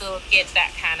 and still get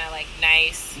that kind of like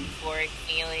nice euphoric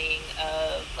feeling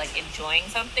of like enjoying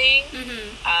something,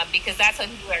 because that's what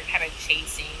people are kind of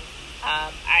chasing.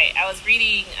 I was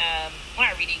reading, well,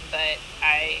 not reading, but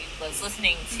I was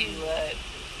listening to a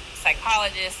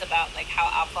psychologist about like how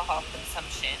alcohol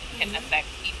consumption can affect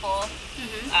people,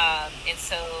 and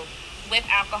so with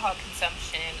alcohol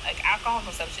consumption, like alcohol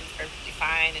consumption is perfectly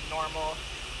fine and normal,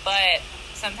 but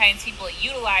sometimes people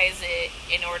utilize it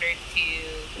in order to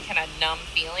kind of numb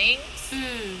feelings,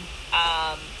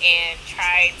 and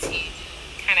try to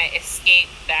kind of escape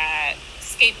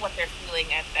what they're feeling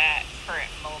at that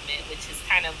current moment, which is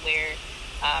kind of where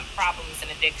problems and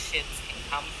addictions can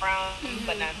come from,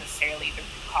 but not necessarily the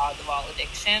cause of all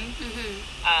addiction.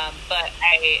 But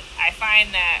I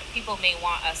find that people may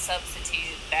want a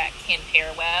substitute that can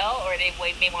pair well, or they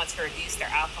may want to reduce their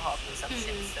alcohol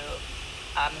consumption. So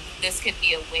this could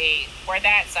be a way for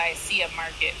that. So I see a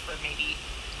market for maybe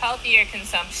healthier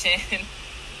consumption,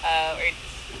 or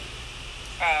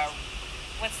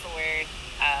what's the word?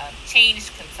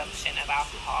 Changed consumption of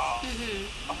alcohol.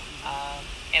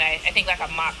 And I think like a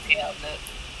mocktail,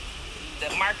 the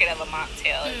market of a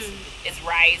mocktail is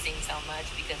rising so much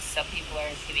because some people are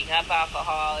giving up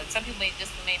alcohol and some people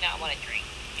may not want to drink,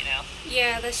 you know?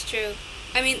 Yeah, that's true.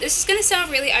 I mean, this is going to sound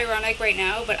really ironic right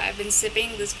now, but I've been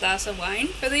sipping this glass of wine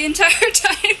for the entire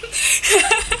time.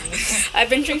 I've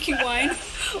been drinking wine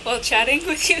while chatting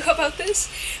with you about this.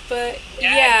 But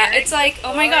yeah, it's like,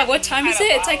 oh my god, what time is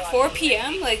it? It's like 4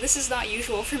 p.m.? Like, this is not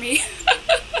usual for me.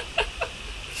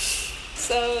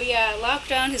 So yeah,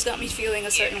 lockdown has got me feeling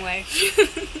a certain way.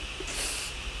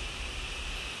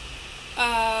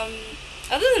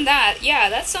 Other than that, yeah,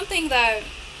 that's something that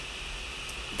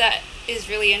is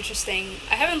really interesting.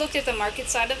 I haven't looked at the market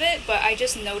side of it, but I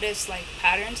just noticed like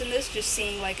patterns in this, just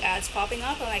seeing like ads popping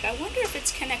up. I'm like, I wonder if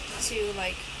it's connected to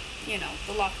like, you know,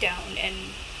 the lockdown and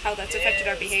how that's affected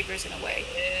our behaviors in a way.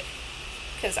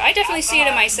 Because I definitely see it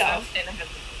in myself.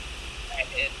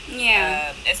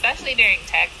 Yeah. Especially during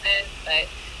Texas, but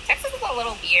Texas is a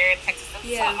little weird. Texas doesn't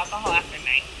sell alcohol after 9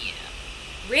 p.m.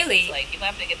 Really? So, like, people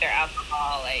have to get their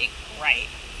alcohol, like, right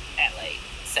at, like,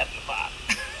 7 o'clock.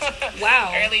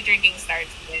 Wow. Early drinking starts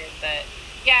then, but,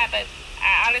 yeah, but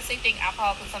I honestly think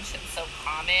alcohol consumption is so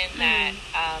common that,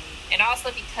 and also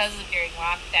because of during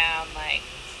lockdown, like,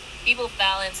 people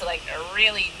fell into, like, a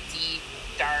really deep,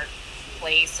 dark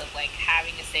place of like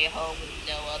having to stay home with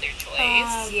no other choice.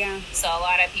 Oh, yeah. So a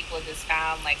lot of people just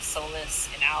found like solace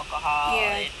in alcohol.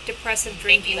 Yeah, and depressive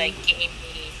drinking. Maybe like gaming.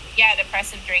 Yeah,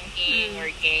 depressive drinking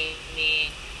or gaming.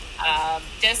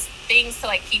 Just things to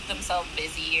like keep themselves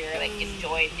busy or like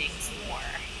enjoy things more.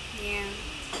 Yeah.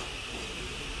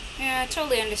 Yeah, I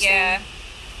totally understand. Yeah.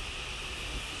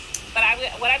 But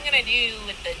what I'm going to do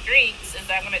with the drinks is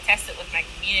I'm going to test it with my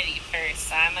community first.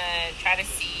 So I'm going to try to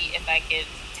see if I can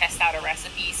test out a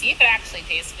recipe, see if it actually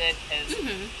tastes good, because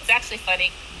it's actually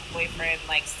funny. My boyfriend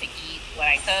likes to eat what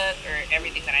I cook or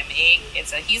everything that I make.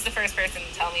 He's the first person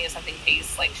to tell me if something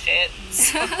tastes like shit.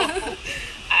 So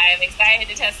I'm excited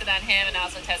to test it on him and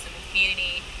also test it in the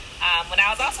community. When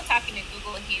I was also talking to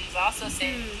Google, he was also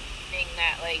saying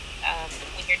that like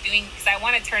when you're doing, because I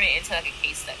want to turn it into like a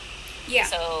case study. Yeah.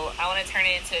 So I want to turn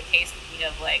it into a case study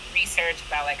of like research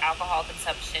about like alcohol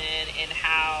consumption and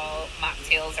how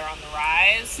mocktails are on the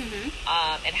rise,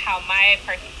 and how my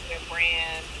particular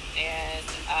brand and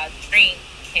drink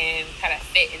can kind of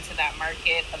fit into that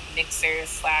market of mixer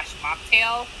 /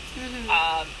 mocktail.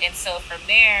 And so from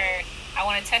there, I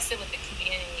want to test it with the community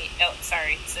oh,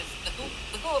 sorry. So the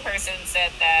Google person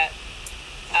said that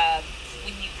um,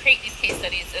 when you create these case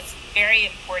studies, it's very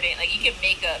important. Like, you can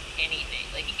make up anything.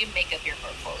 Like, you can make up your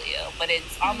portfolio, but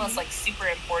it's almost like super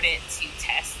important to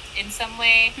test in some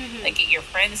way. Like, get your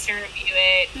friends to review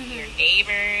it, your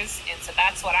neighbors, and so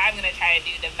that's what I'm gonna try to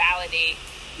do to validate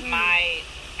my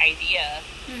idea.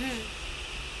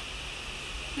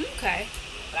 Okay.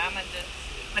 But I'm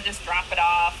gonna just drop it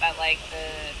off at like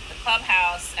the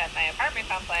clubhouse at my apartment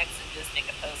complex and just make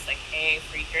a post like, "Hey,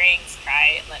 free drinks,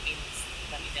 try it. Let me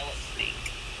know what you think."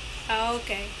 Oh,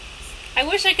 okay. I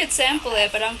wish I could sample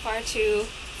it, but I'm far too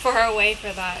far away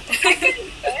for that. I could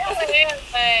sample it,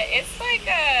 but it's like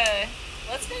a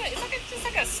just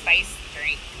like a spice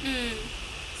drink.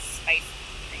 Spice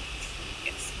drink.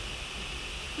 It's,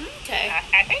 okay.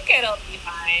 I think it'll be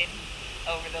fine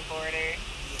over the border,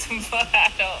 but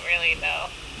I don't really know.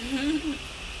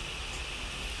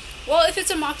 Well, if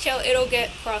it's a mocktail, it'll get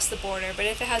across the border, but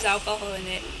if it has alcohol in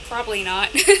it, probably not.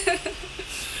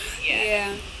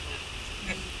 Yeah.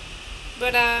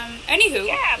 But anywho.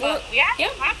 Yeah, but we have yeah.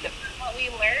 to talk about what we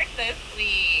learned this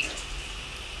week.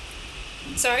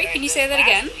 Sorry, can you say that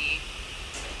again? Week.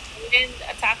 We didn't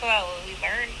talk about what we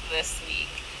learned this week.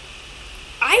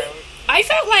 I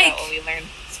felt like what we learned.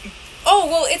 Oh,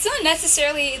 well, it's not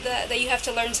necessarily that you have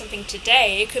to learn something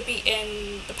today. It could be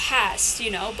in the past,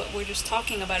 but we're just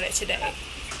talking about it today.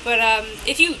 But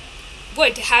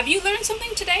have you learned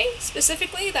something today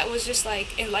specifically that was just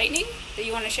like enlightening that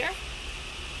you want to share?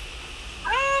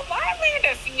 I learned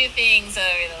a few things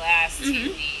over the last 2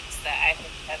 weeks that I think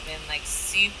have been like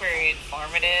super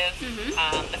informative.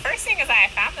 The first thing is I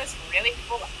found this really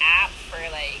cool app for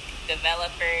like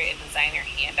developer and designer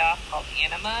handoff called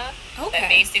Anima. That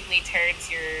basically turns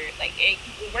your it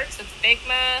works with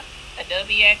Figma,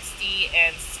 Adobe XD,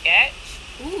 and Sketch.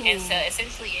 Ooh. And so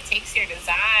essentially it takes your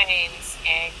designs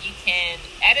and you can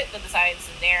edit the designs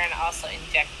in there and also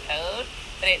inject code,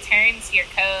 but it turns your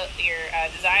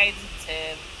designs into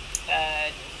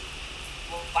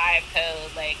live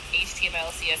code like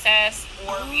HTML, CSS,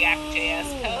 or React.js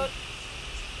code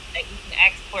that you can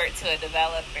export to a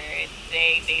developer, and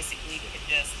they basically can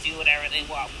just do whatever they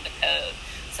want with the code.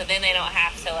 So then they don't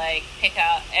have to like pick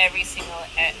out every single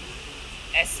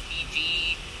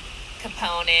SVG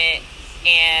component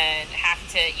and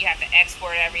you have to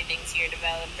export everything to your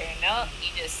developer. Nope, you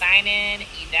just sign in,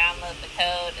 you download the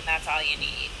code, and that's all you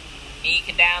need. And you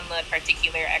can download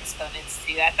particular exponents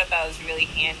too. I thought that was really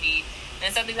handy. And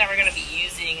it's something that we're going to be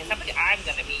using, and something I'm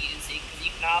going to be using, because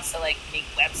you can also like make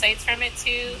websites from it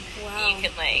too. Wow. You can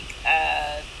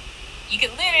you can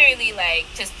literally like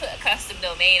just put a custom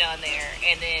domain on there,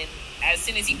 and then as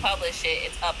soon as you publish it,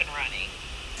 it's up and running.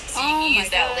 So you can use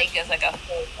that link as like a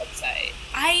whole website.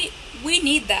 We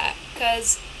need that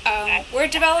because we're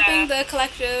developing the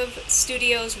Collective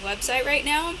Studios website right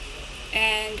now,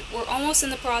 and we're almost in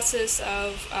the process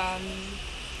of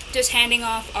just handing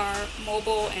off our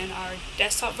mobile and our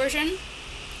desktop version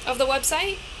of the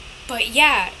website. But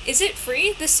yeah, is it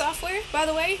free, this software, by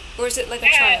the way? Or is it like a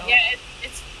trial? Yeah,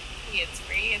 it's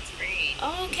free. It's free.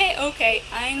 Okay.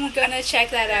 I'm gonna check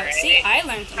that out. Right. See, I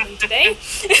learned something today.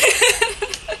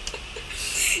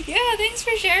 Yeah, thanks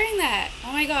for sharing that.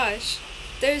 Oh my gosh.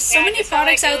 There's so many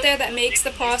products out there that makes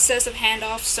the process of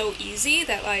handoff so easy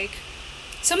that like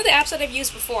some of the apps that I've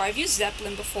used before, I've used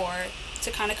Zeppelin before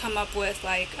to kind of come up with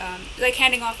like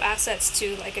handing off assets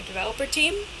to like a developer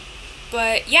team.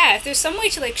 But yeah, if there's some way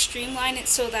to like streamline it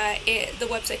so that the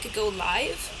website could go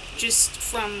live just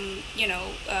from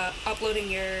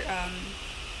uploading your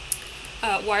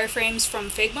wireframes from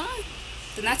Figma,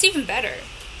 then that's even better.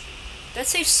 That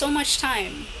saves so much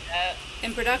time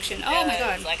in production. Oh my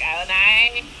god! Like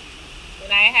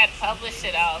when I had published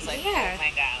it, I was like, oh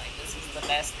my god, like this is the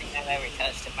best thing I've ever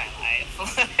touched in my life.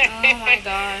 Oh my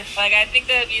gosh! Like I think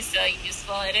that would be so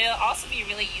useful, and it'll also be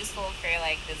really useful for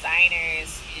like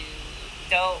designers who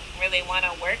don't really want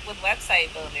to work with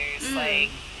website builders. Like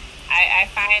I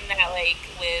find that like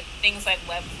with things like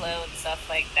Webflow and stuff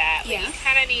like that, like, you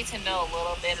kind of need to know a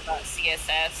little bit about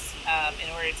CSS in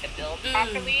order to build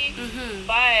properly.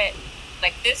 But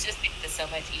like this just makes it so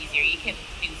much easier. You can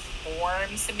do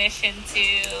form submission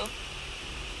too,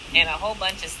 and a whole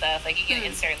bunch of stuff. Like you can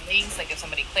insert links. Like if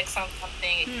somebody clicks on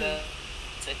something, it goes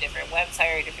to a different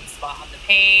website or a different spot on the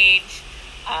page.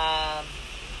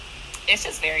 It's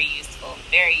just very useful.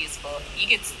 Very useful. You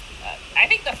could. I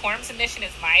think the form submission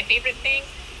is my favorite thing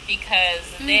because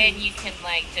then you can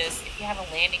like just if you have a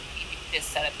landing page, you can just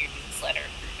set up your newsletter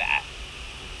through that.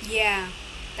 Yeah,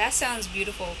 that sounds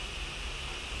beautiful.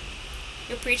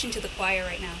 You're preaching to the choir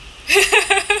right now.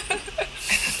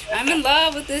 I'm in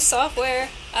love with this software.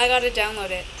 I gotta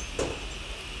download it.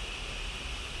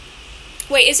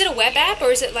 Wait, is it a web app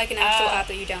or is it like an actual app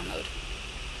that you download?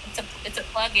 It's a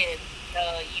plugin.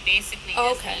 So you basically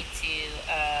Oh, just okay. need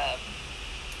to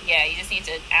yeah, you just need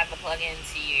to add the plugin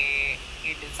to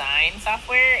your design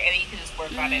software, and then you can just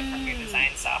work on it from your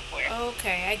design software.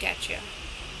 Okay, I get you.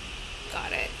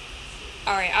 Got it.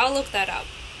 All right, I'll look that up.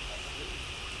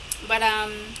 But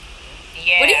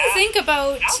Yeah. what do you think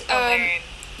about I also learned.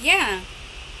 yeah?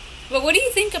 But what do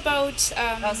you think about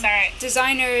Oh, sorry.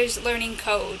 designers learning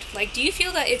code? Like, do you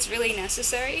feel that it's really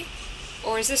necessary,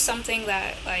 or is this something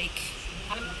that like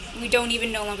Um, we don't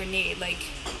even no longer need? Like,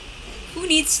 who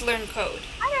needs to learn code?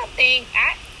 I don't think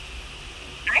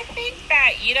I think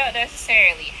that you don't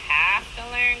necessarily have to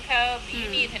learn code, but you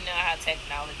need to know how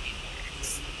technology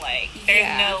works. Like, there's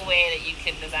Yeah. no way that you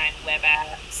can design web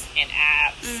apps and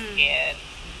apps and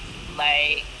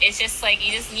like it's just like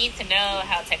you just need to know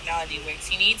how technology works.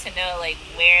 You need to know like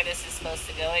where this is supposed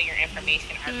to go in your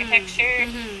information architecture.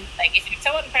 Like if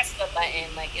someone presses a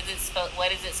button, like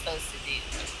what is it supposed to do?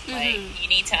 Like you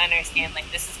need to understand like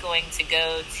this is going to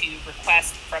go to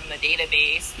request from the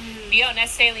database. You don't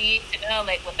necessarily need to know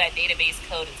like what that database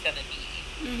code is going to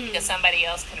be because somebody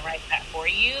else can write that for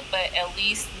you. But at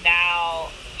least now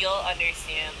you'll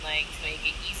understand like to make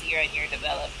it easier on your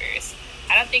developers.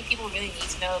 I don't think people really need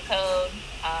to know code,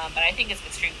 but I think it's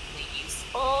extremely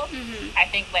useful. I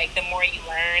think like the more you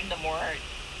learn, the more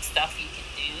stuff you can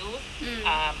do.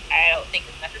 I don't think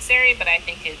it's necessary, but I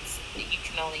think you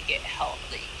can only get help.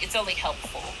 It's only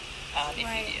helpful if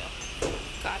Right. you do.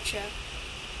 Gotcha.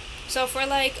 So for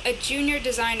like a junior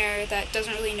designer that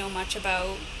doesn't really know much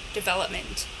about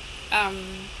development,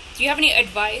 do you have any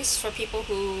advice for people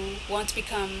who want to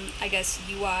become, I guess,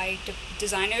 UI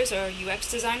designers or UX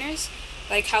designers?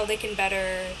 Like how they can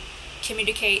better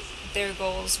communicate their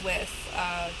goals with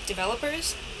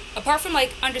developers? Apart from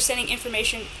like understanding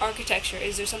information architecture,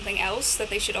 is there something else that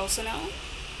they should also know?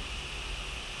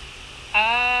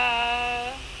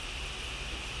 I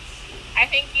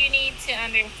think you need to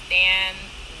understand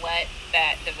what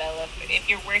that developer, if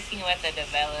you're working with a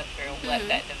developer, what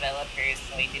that developer is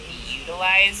going to be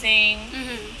utilizing.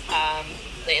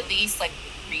 At least like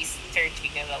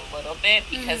researching it a little bit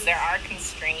because there are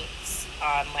constraints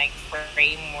on like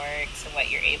frameworks and what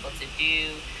you're able to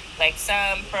do. Like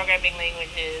some programming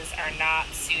languages are not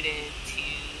suited to.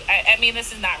 I mean,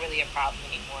 this is not really a problem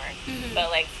anymore. But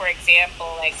like for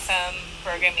example, like some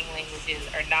programming languages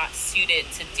are not suited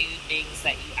to do things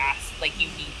that you ask, like you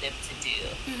need them to do.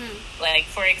 Like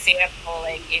for example,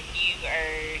 like if you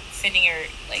are sending your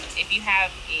like if you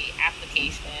have a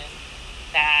application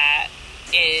that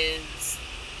is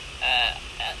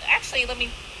actually let me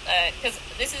because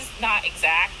this is not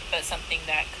exact, but something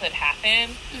that could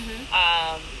happen.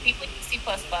 People use C++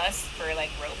 for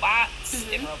like robots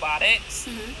and robotics,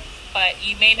 but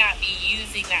you may not be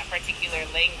using that particular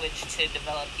language to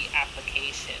develop the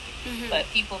application. But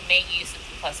people may use C++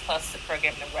 to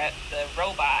program the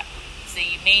robot, so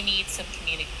you may need some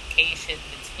communication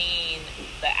between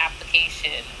the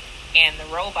application and the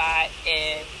robot,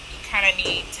 and you kind of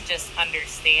need to just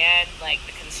understand like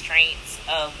the constraints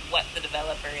of what the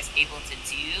developer is able to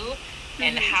do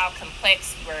and how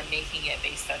complex you are making it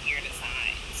based on your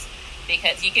designs,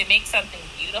 because you can make something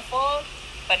beautiful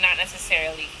but not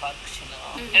necessarily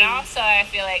functional. And also I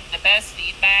feel like the best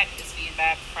feedback is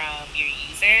feedback from your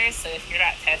users. So if you're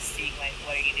not testing, like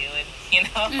what are you doing,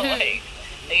 like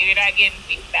if you're not getting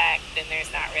feedback, then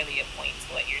there's not really a point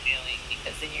to what you're doing,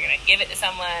 because then you're going to give it to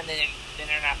someone, then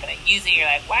they're not going to use it. You're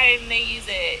like, why didn't they use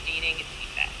it? And you didn't get the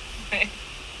feedback.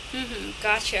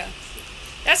 Gotcha.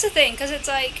 That's the thing, because it's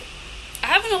like, I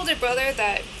have an older brother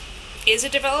that is a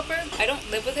developer. I don't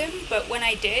live with him, but when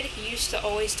I did, he used to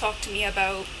always talk to me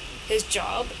about his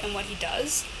job and what he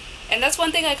does. And that's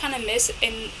one thing I kind of miss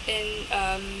in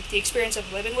the experience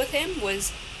of living with him,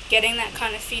 was getting that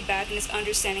kind of feedback and his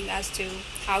understanding as to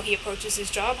how he approaches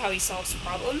his job, how he solves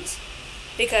problems.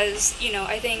 Because,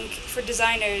 I think for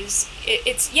designers,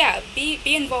 it's, yeah, be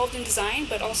involved in design,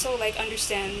 but also, like,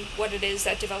 understand what it is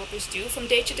that developers do from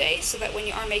day to day, so that when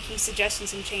you are making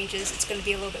suggestions and changes, it's going to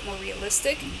be a little bit more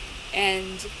realistic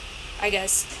and, I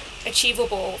guess,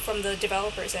 achievable from the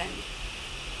developer's end.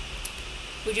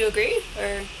 Would you agree?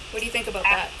 Or what do you think about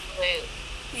that? Absolutely.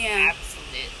 Yeah.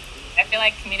 Absolutely. I feel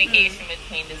like communication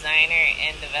between designer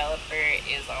and developer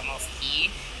is almost key,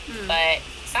 but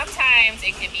sometimes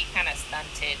it can be kind of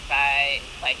stunted by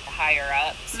like the higher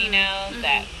ups,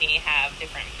 that may have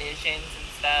different visions and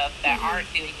stuff that aren't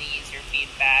doing the user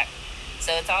feedback.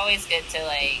 So it's always good to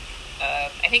like,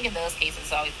 I think in those cases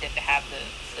it's always good to have the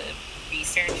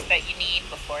research that you need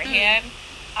beforehand.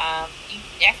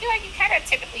 I feel like you kind of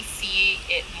typically see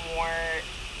it more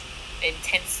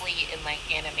intensely in like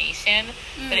animation,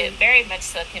 but it very much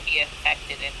so can be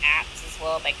affected in apps as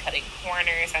well by cutting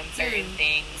corners on certain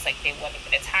things. Like they want to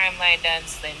get a timeline done,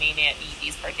 so they may not need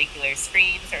these particular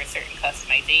screens or a certain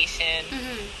customization,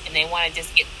 and they want to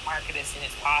just get the market as soon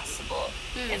as possible.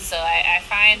 And so I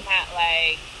find that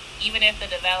like even if the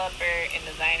developer and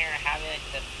designer are having like,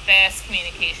 the best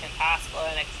communication possible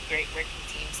and a great working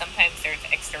team, sometimes there's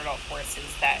external forces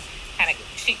that kind of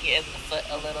shoot you in the foot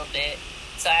a little bit.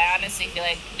 So I honestly feel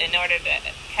like in order to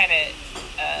kind of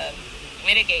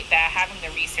mitigate that, having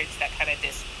the research that kind of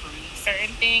disproves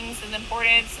certain things is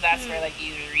important. So that's where like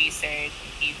user research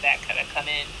and feedback kind of come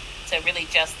in to really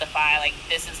justify like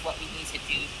this is what we need to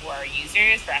do for our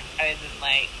users rather than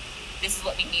like this is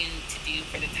what we need to do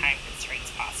for the time constraints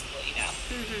possible, you know?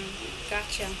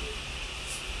 Gotcha.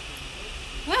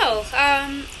 Well,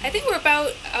 I think we're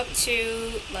about up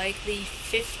to like the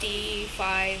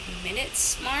 55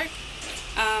 minutes mark.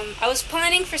 I was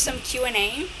planning for some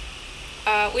Q&A.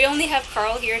 We only have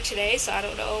Carl here today, so I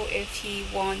don't know if he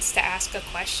wants to ask a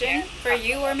question for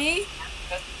you or me.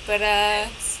 But,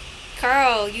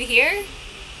 Carl, you here?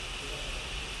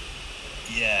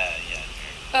 Yeah.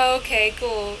 Oh, okay,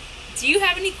 cool. Do you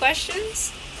have any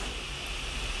questions?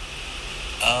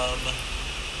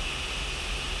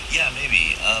 Yeah,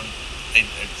 maybe.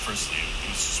 Firstly, it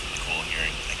was just really cool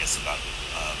hearing, I guess, about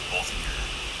both of your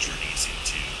journeys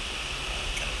into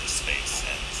kind of this space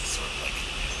and sort of like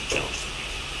the challenges that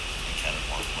you've encountered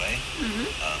along the way.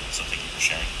 So thank you for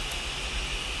sharing.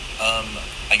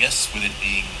 I guess with it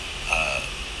being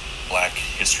Black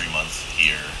History Month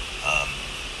here,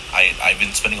 I've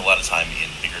been spending a lot of time in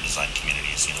bigger design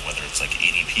communities, whether it's like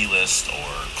ADP List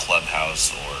or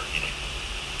Clubhouse or,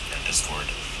 Discord.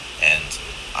 And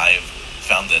I've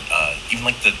found that even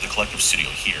like the collective studio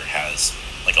here has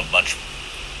like a much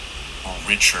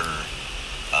richer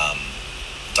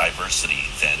diversity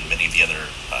than many of the other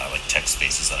like tech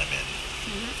spaces that I'm in.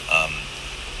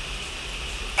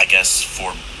 I guess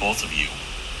for both of you,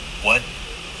 what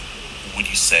would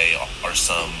you say are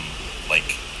some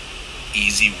like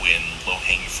easy win,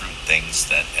 low-hanging fruit things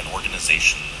that an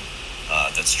organization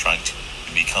that's trying to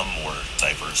become more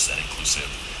diverse and inclusive,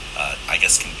 I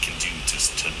guess can do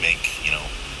to make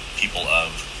people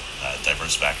of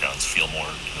diverse backgrounds feel more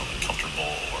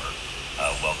comfortable or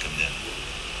welcomed in?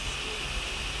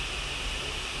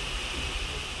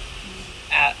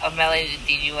 Melody,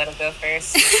 did you want to go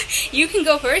first? You can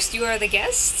go first. You are the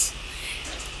guest.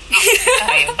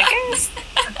 I am the guest.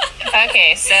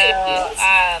 Okay, so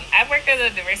I work as a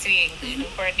diversity and inclusion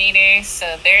coordinator,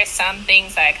 so there are some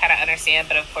things that I kind of understand,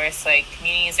 but of course, like,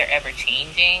 communities are ever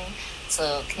changing,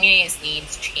 so communities'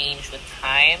 needs change with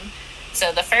time.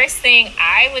 So the first thing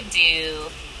I would do,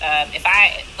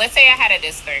 let's say I had a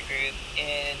Discord group,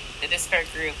 and the Discord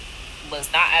group was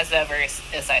not as diverse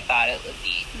as I thought it would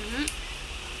be.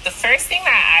 The first thing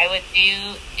that I would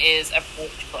do is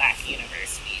approach Black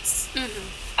universities.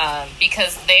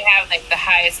 Because they have like the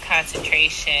highest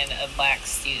concentration of Black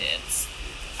students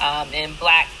and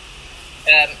Black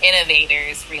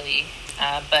innovators, really.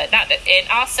 But not that, and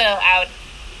also I would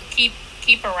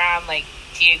keep around like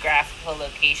geographical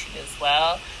location as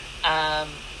well,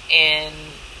 and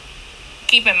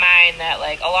keep in mind that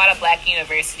like a lot of Black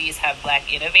universities have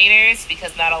Black innovators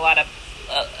because not a lot of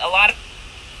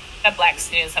Black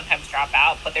students sometimes drop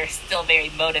out, but they're still very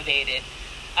motivated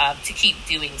to keep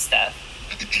doing stuff.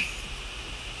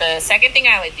 The second thing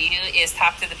I would do is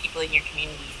talk to the people in your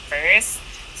community first.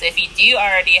 So if you do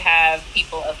already have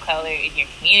people of color in your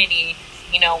community,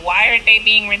 why aren't they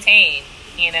being retained?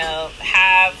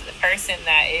 Have the person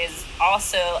that is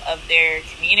also of their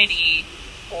community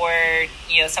or,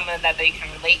 someone that they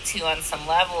can relate to on some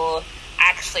level,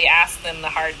 actually ask them the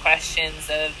hard questions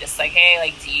of just like, hey,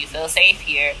 like, do you feel safe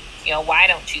here? Why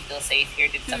don't you feel safe here?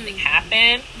 Did something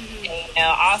happen? And,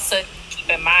 also keep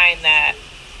in mind that,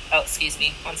 oh, excuse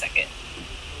me, 1 second.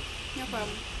 No problem.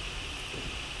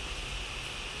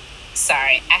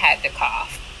 Sorry, I had to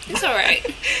cough. It's all right.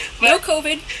 No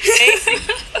COVID.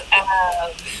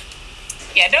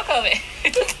 Yeah, no COVID.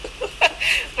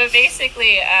 But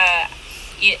basically, I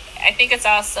think it's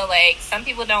also like some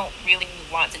people don't really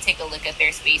want to take a look at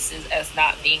their spaces as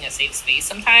not being a safe space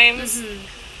sometimes.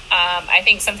 I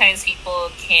think sometimes people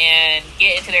can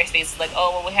get into their spaces like,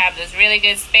 oh, well, we have this really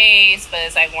good space, but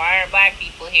it's like, why aren't Black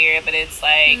people here? But it's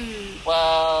like,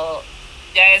 well,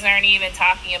 you guys aren't even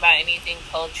talking about anything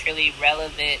culturally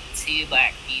relevant to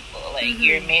Black people. Like,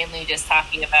 you're mainly just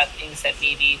talking about things that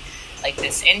maybe like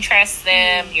disinterest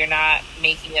them. You're not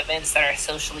making events that are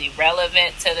socially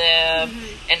relevant to them.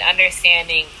 And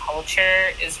understanding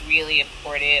culture is really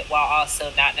important while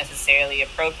also not necessarily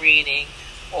appropriating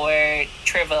or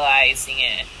trivializing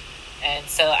it. And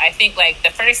so I think like the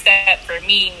first step for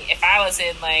me, if I was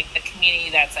in like a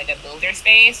community that's like a builder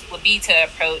space, would be to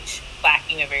approach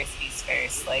Black universities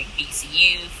first, like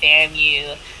BCU,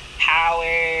 FAMU,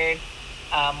 Howard,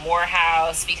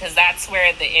 Morehouse, because that's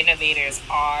where the innovators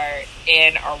are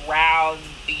and around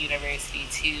the university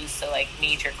too. So like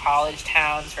major college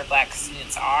towns where Black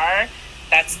students are.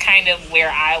 That's kind of where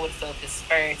I would focus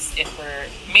first if we're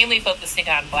mainly focusing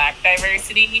on Black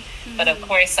diversity. But of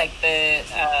course, like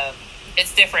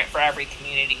it's different for every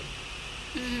community.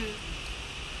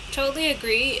 Totally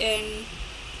agree, and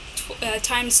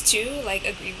times two, like,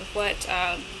 agree with what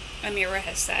Amira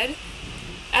has said.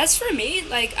 As for me,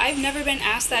 like, I've never been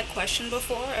asked that question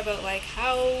before about, like,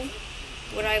 how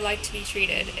would I like to be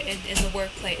treated in the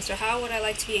workplace, or how would I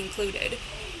like to be included?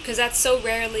 Because that's so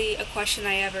rarely a question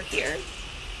I ever hear.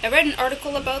 I read an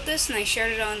article about this, and I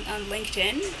shared it on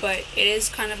LinkedIn, but it is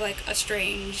kind of like a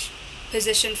strange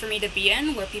position for me to be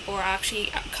in, where people are actually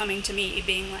coming to me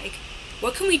being like,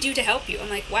 what can we do to help you? I'm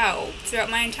like, wow, throughout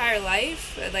my entire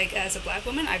life, like as a Black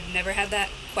woman, I've never had that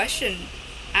question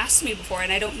asked me before,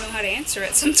 and I don't know how to answer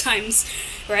it sometimes,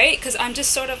 right? Because I'm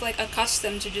just sort of like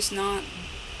accustomed to just not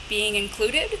being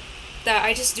included, that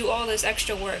I just do all this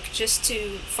extra work just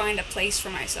to find a place for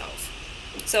myself.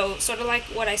 So sort of like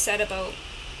what I said about,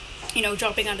 you know,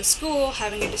 dropping out of school,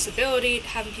 having a disability,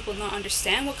 having people not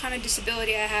understand what kind of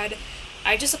disability I had,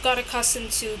 I just got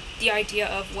accustomed to the idea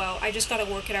of, well, I just got to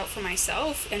work it out for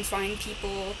myself and find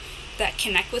people that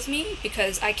connect with me,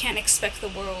 because I can't expect the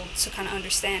world to kind of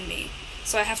understand me.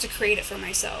 So I have to create it for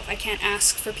myself. I can't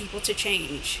ask for people to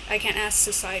change. I can't ask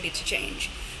society to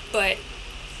change. But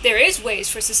there is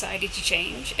ways for society to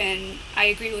change, and I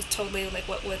agree with totally like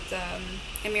what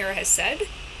Amira has said.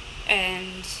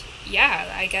 And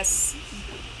yeah, I guess,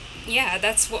 yeah,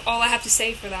 that's all I have to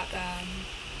say for that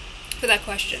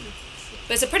question.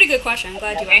 But it's a pretty good question. I'm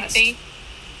glad you asked.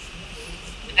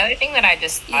 Another thing that I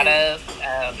just thought of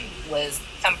was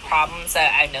some problems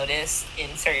that I noticed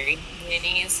in certain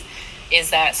communities is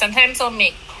that sometimes they'll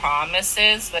make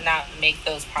promises but not make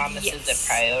those promises a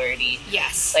priority.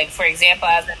 Yes. Like, for example,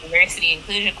 as a diversity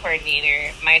inclusion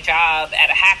coordinator, my job at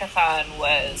a hackathon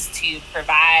was to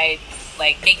provide,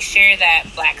 like, make sure that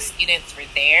Black students were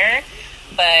there,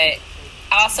 but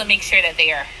also make sure that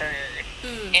they are heard.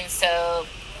 And so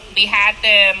we had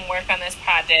them work on this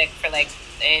project for like,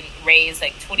 and raise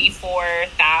like $24,000.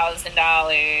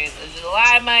 It was a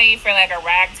lot of money for like a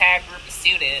ragtag group of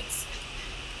students.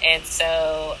 And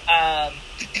so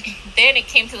then it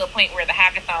came to the point where the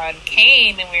hackathon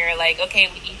came, and we were like, okay,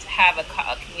 we need to have a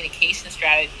communication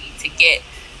strategy to get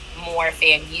more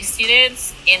FAMU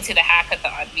students into the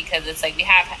hackathon, because it's like we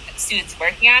have students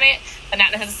working on it, but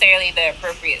not necessarily the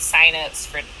appropriate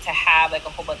signups to have like a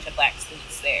whole bunch of Black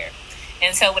students there.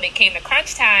 And so when it came to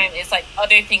crunch time, it's like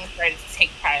other things started to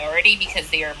take priority because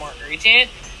they are more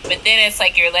urgent. But then it's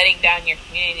like you're letting down your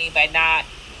community by not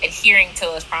adhering to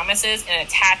those promises and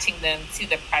attaching them to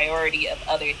the priority of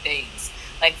other things.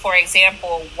 Like, for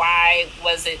example, why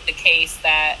was it the case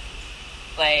that,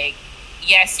 like,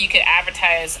 yes, you could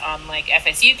advertise on like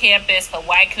FSU campus, but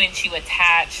why couldn't you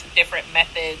attach different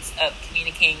methods of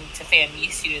communicating to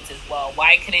FAMU students as well?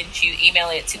 Why couldn't you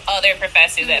email it to other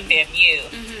professors at FAMU?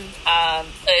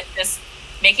 So it's just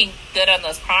making good on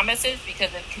those promises,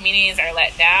 because if communities are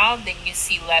let down, then you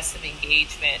see less of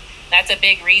engagement. That's a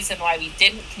big reason why we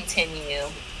didn't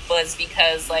continue, was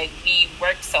because like we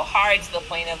worked so hard to the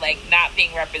point of like not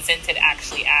being represented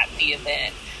actually at the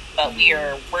event. But we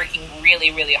are working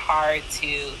really, really hard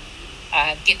to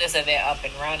get this event up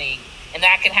and running. And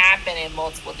that can happen in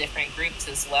multiple different groups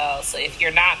as well. So if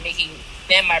you're not making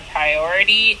them a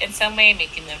priority in some way,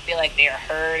 making them feel like they are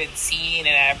heard and seen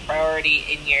and a priority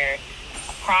in your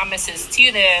promises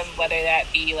to them, whether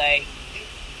that be like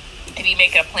if you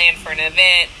make a plan for an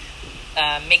event,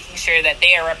 making sure that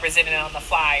they are represented on the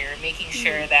flyer, making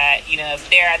sure that, you know, if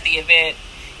they're at the event,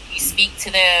 you speak to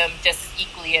them just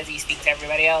equally as you speak to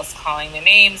everybody else, calling their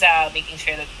names out, making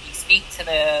sure that you speak to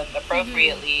them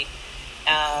appropriately,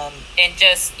 and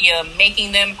just, you know,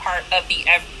 making them part of the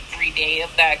everyday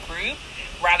of that group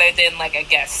rather than like a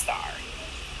guest star.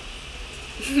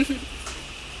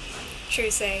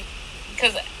 True say.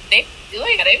 Because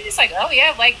they're just like, oh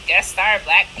yeah, like guest star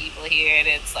Black people here, and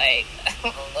it's like,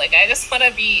 like I just want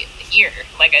to be here,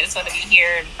 like I just want to be here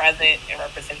and present and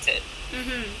represented.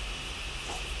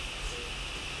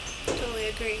 Totally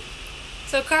agree.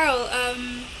 So, Carl,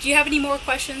 do you have any more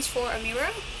questions for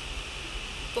Amira?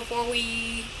 before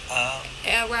we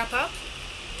wrap up?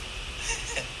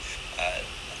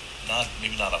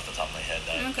 Maybe not off the top of my head.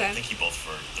 Okay. Thank you both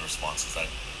for the responses. That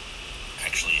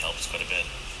actually helps quite a bit.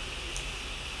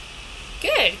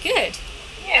 Good.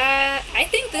 Yeah. I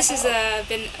think this has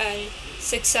been a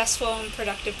successful and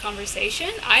productive conversation.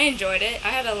 I enjoyed it. I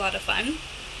had a lot of fun.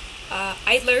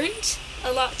 I learned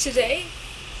a lot today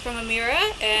from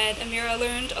Amira, and Amira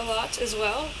learned a lot as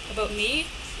well about me.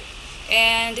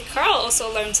 And Carl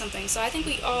also learned something, so I think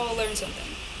we all learned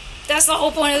something. That's the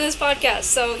whole point of this podcast.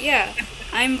 So yeah,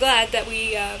 I'm glad that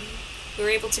we were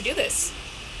able to do this.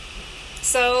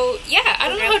 So yeah, I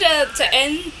don't know how to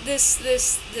end this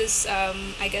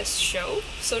I guess show,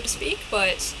 so to speak,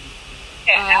 but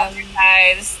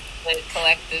advertise the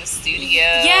Collective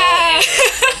Studio. Yeah.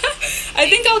 I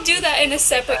think I'll do that in a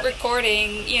separate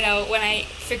recording, when I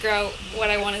figure out what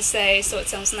I want to say so it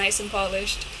sounds nice and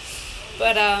polished.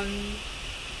 But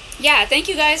yeah, thank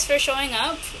you guys for showing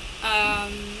up.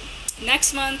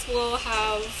 Next month we'll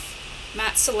have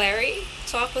Matt Solari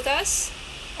talk with us.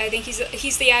 I think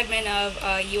he's the admin of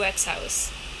UX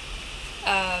House.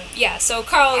 Yeah, so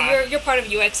Carl, you're part of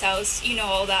UX House. You know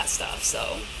all that stuff,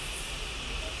 so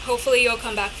hopefully you'll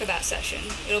come back for that session.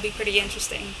 It'll be pretty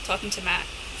interesting talking to Matt.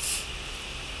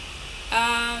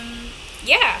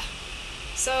 Yeah.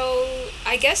 So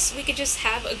I guess we could just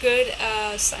have a good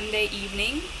Sunday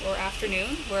evening or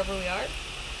afternoon, wherever we are.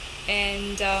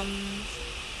 And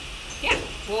yeah,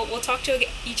 we'll talk to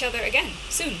each other again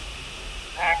soon.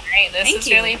 All right, this was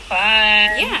you. really fun.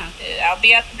 Yeah. I'll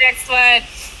be at the next one.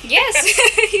 Yes,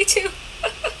 you too.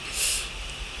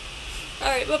 All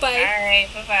right, bye-bye. All right,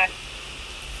 bye-bye.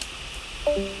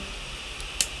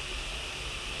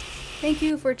 Thank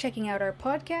you for checking out our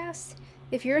podcast.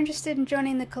 If you're interested in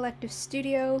joining the Collective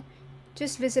Studio,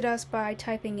 just visit us by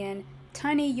typing in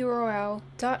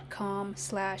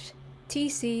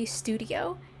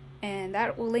tinyurl.com/tcstudio, and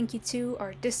that will link you to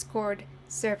our Discord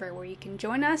server where you can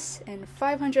join us and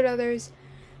 500 others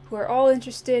who are all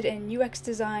interested in UX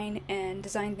design and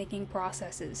design thinking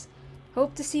processes.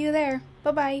 Hope to see you there.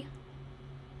 Bye-bye.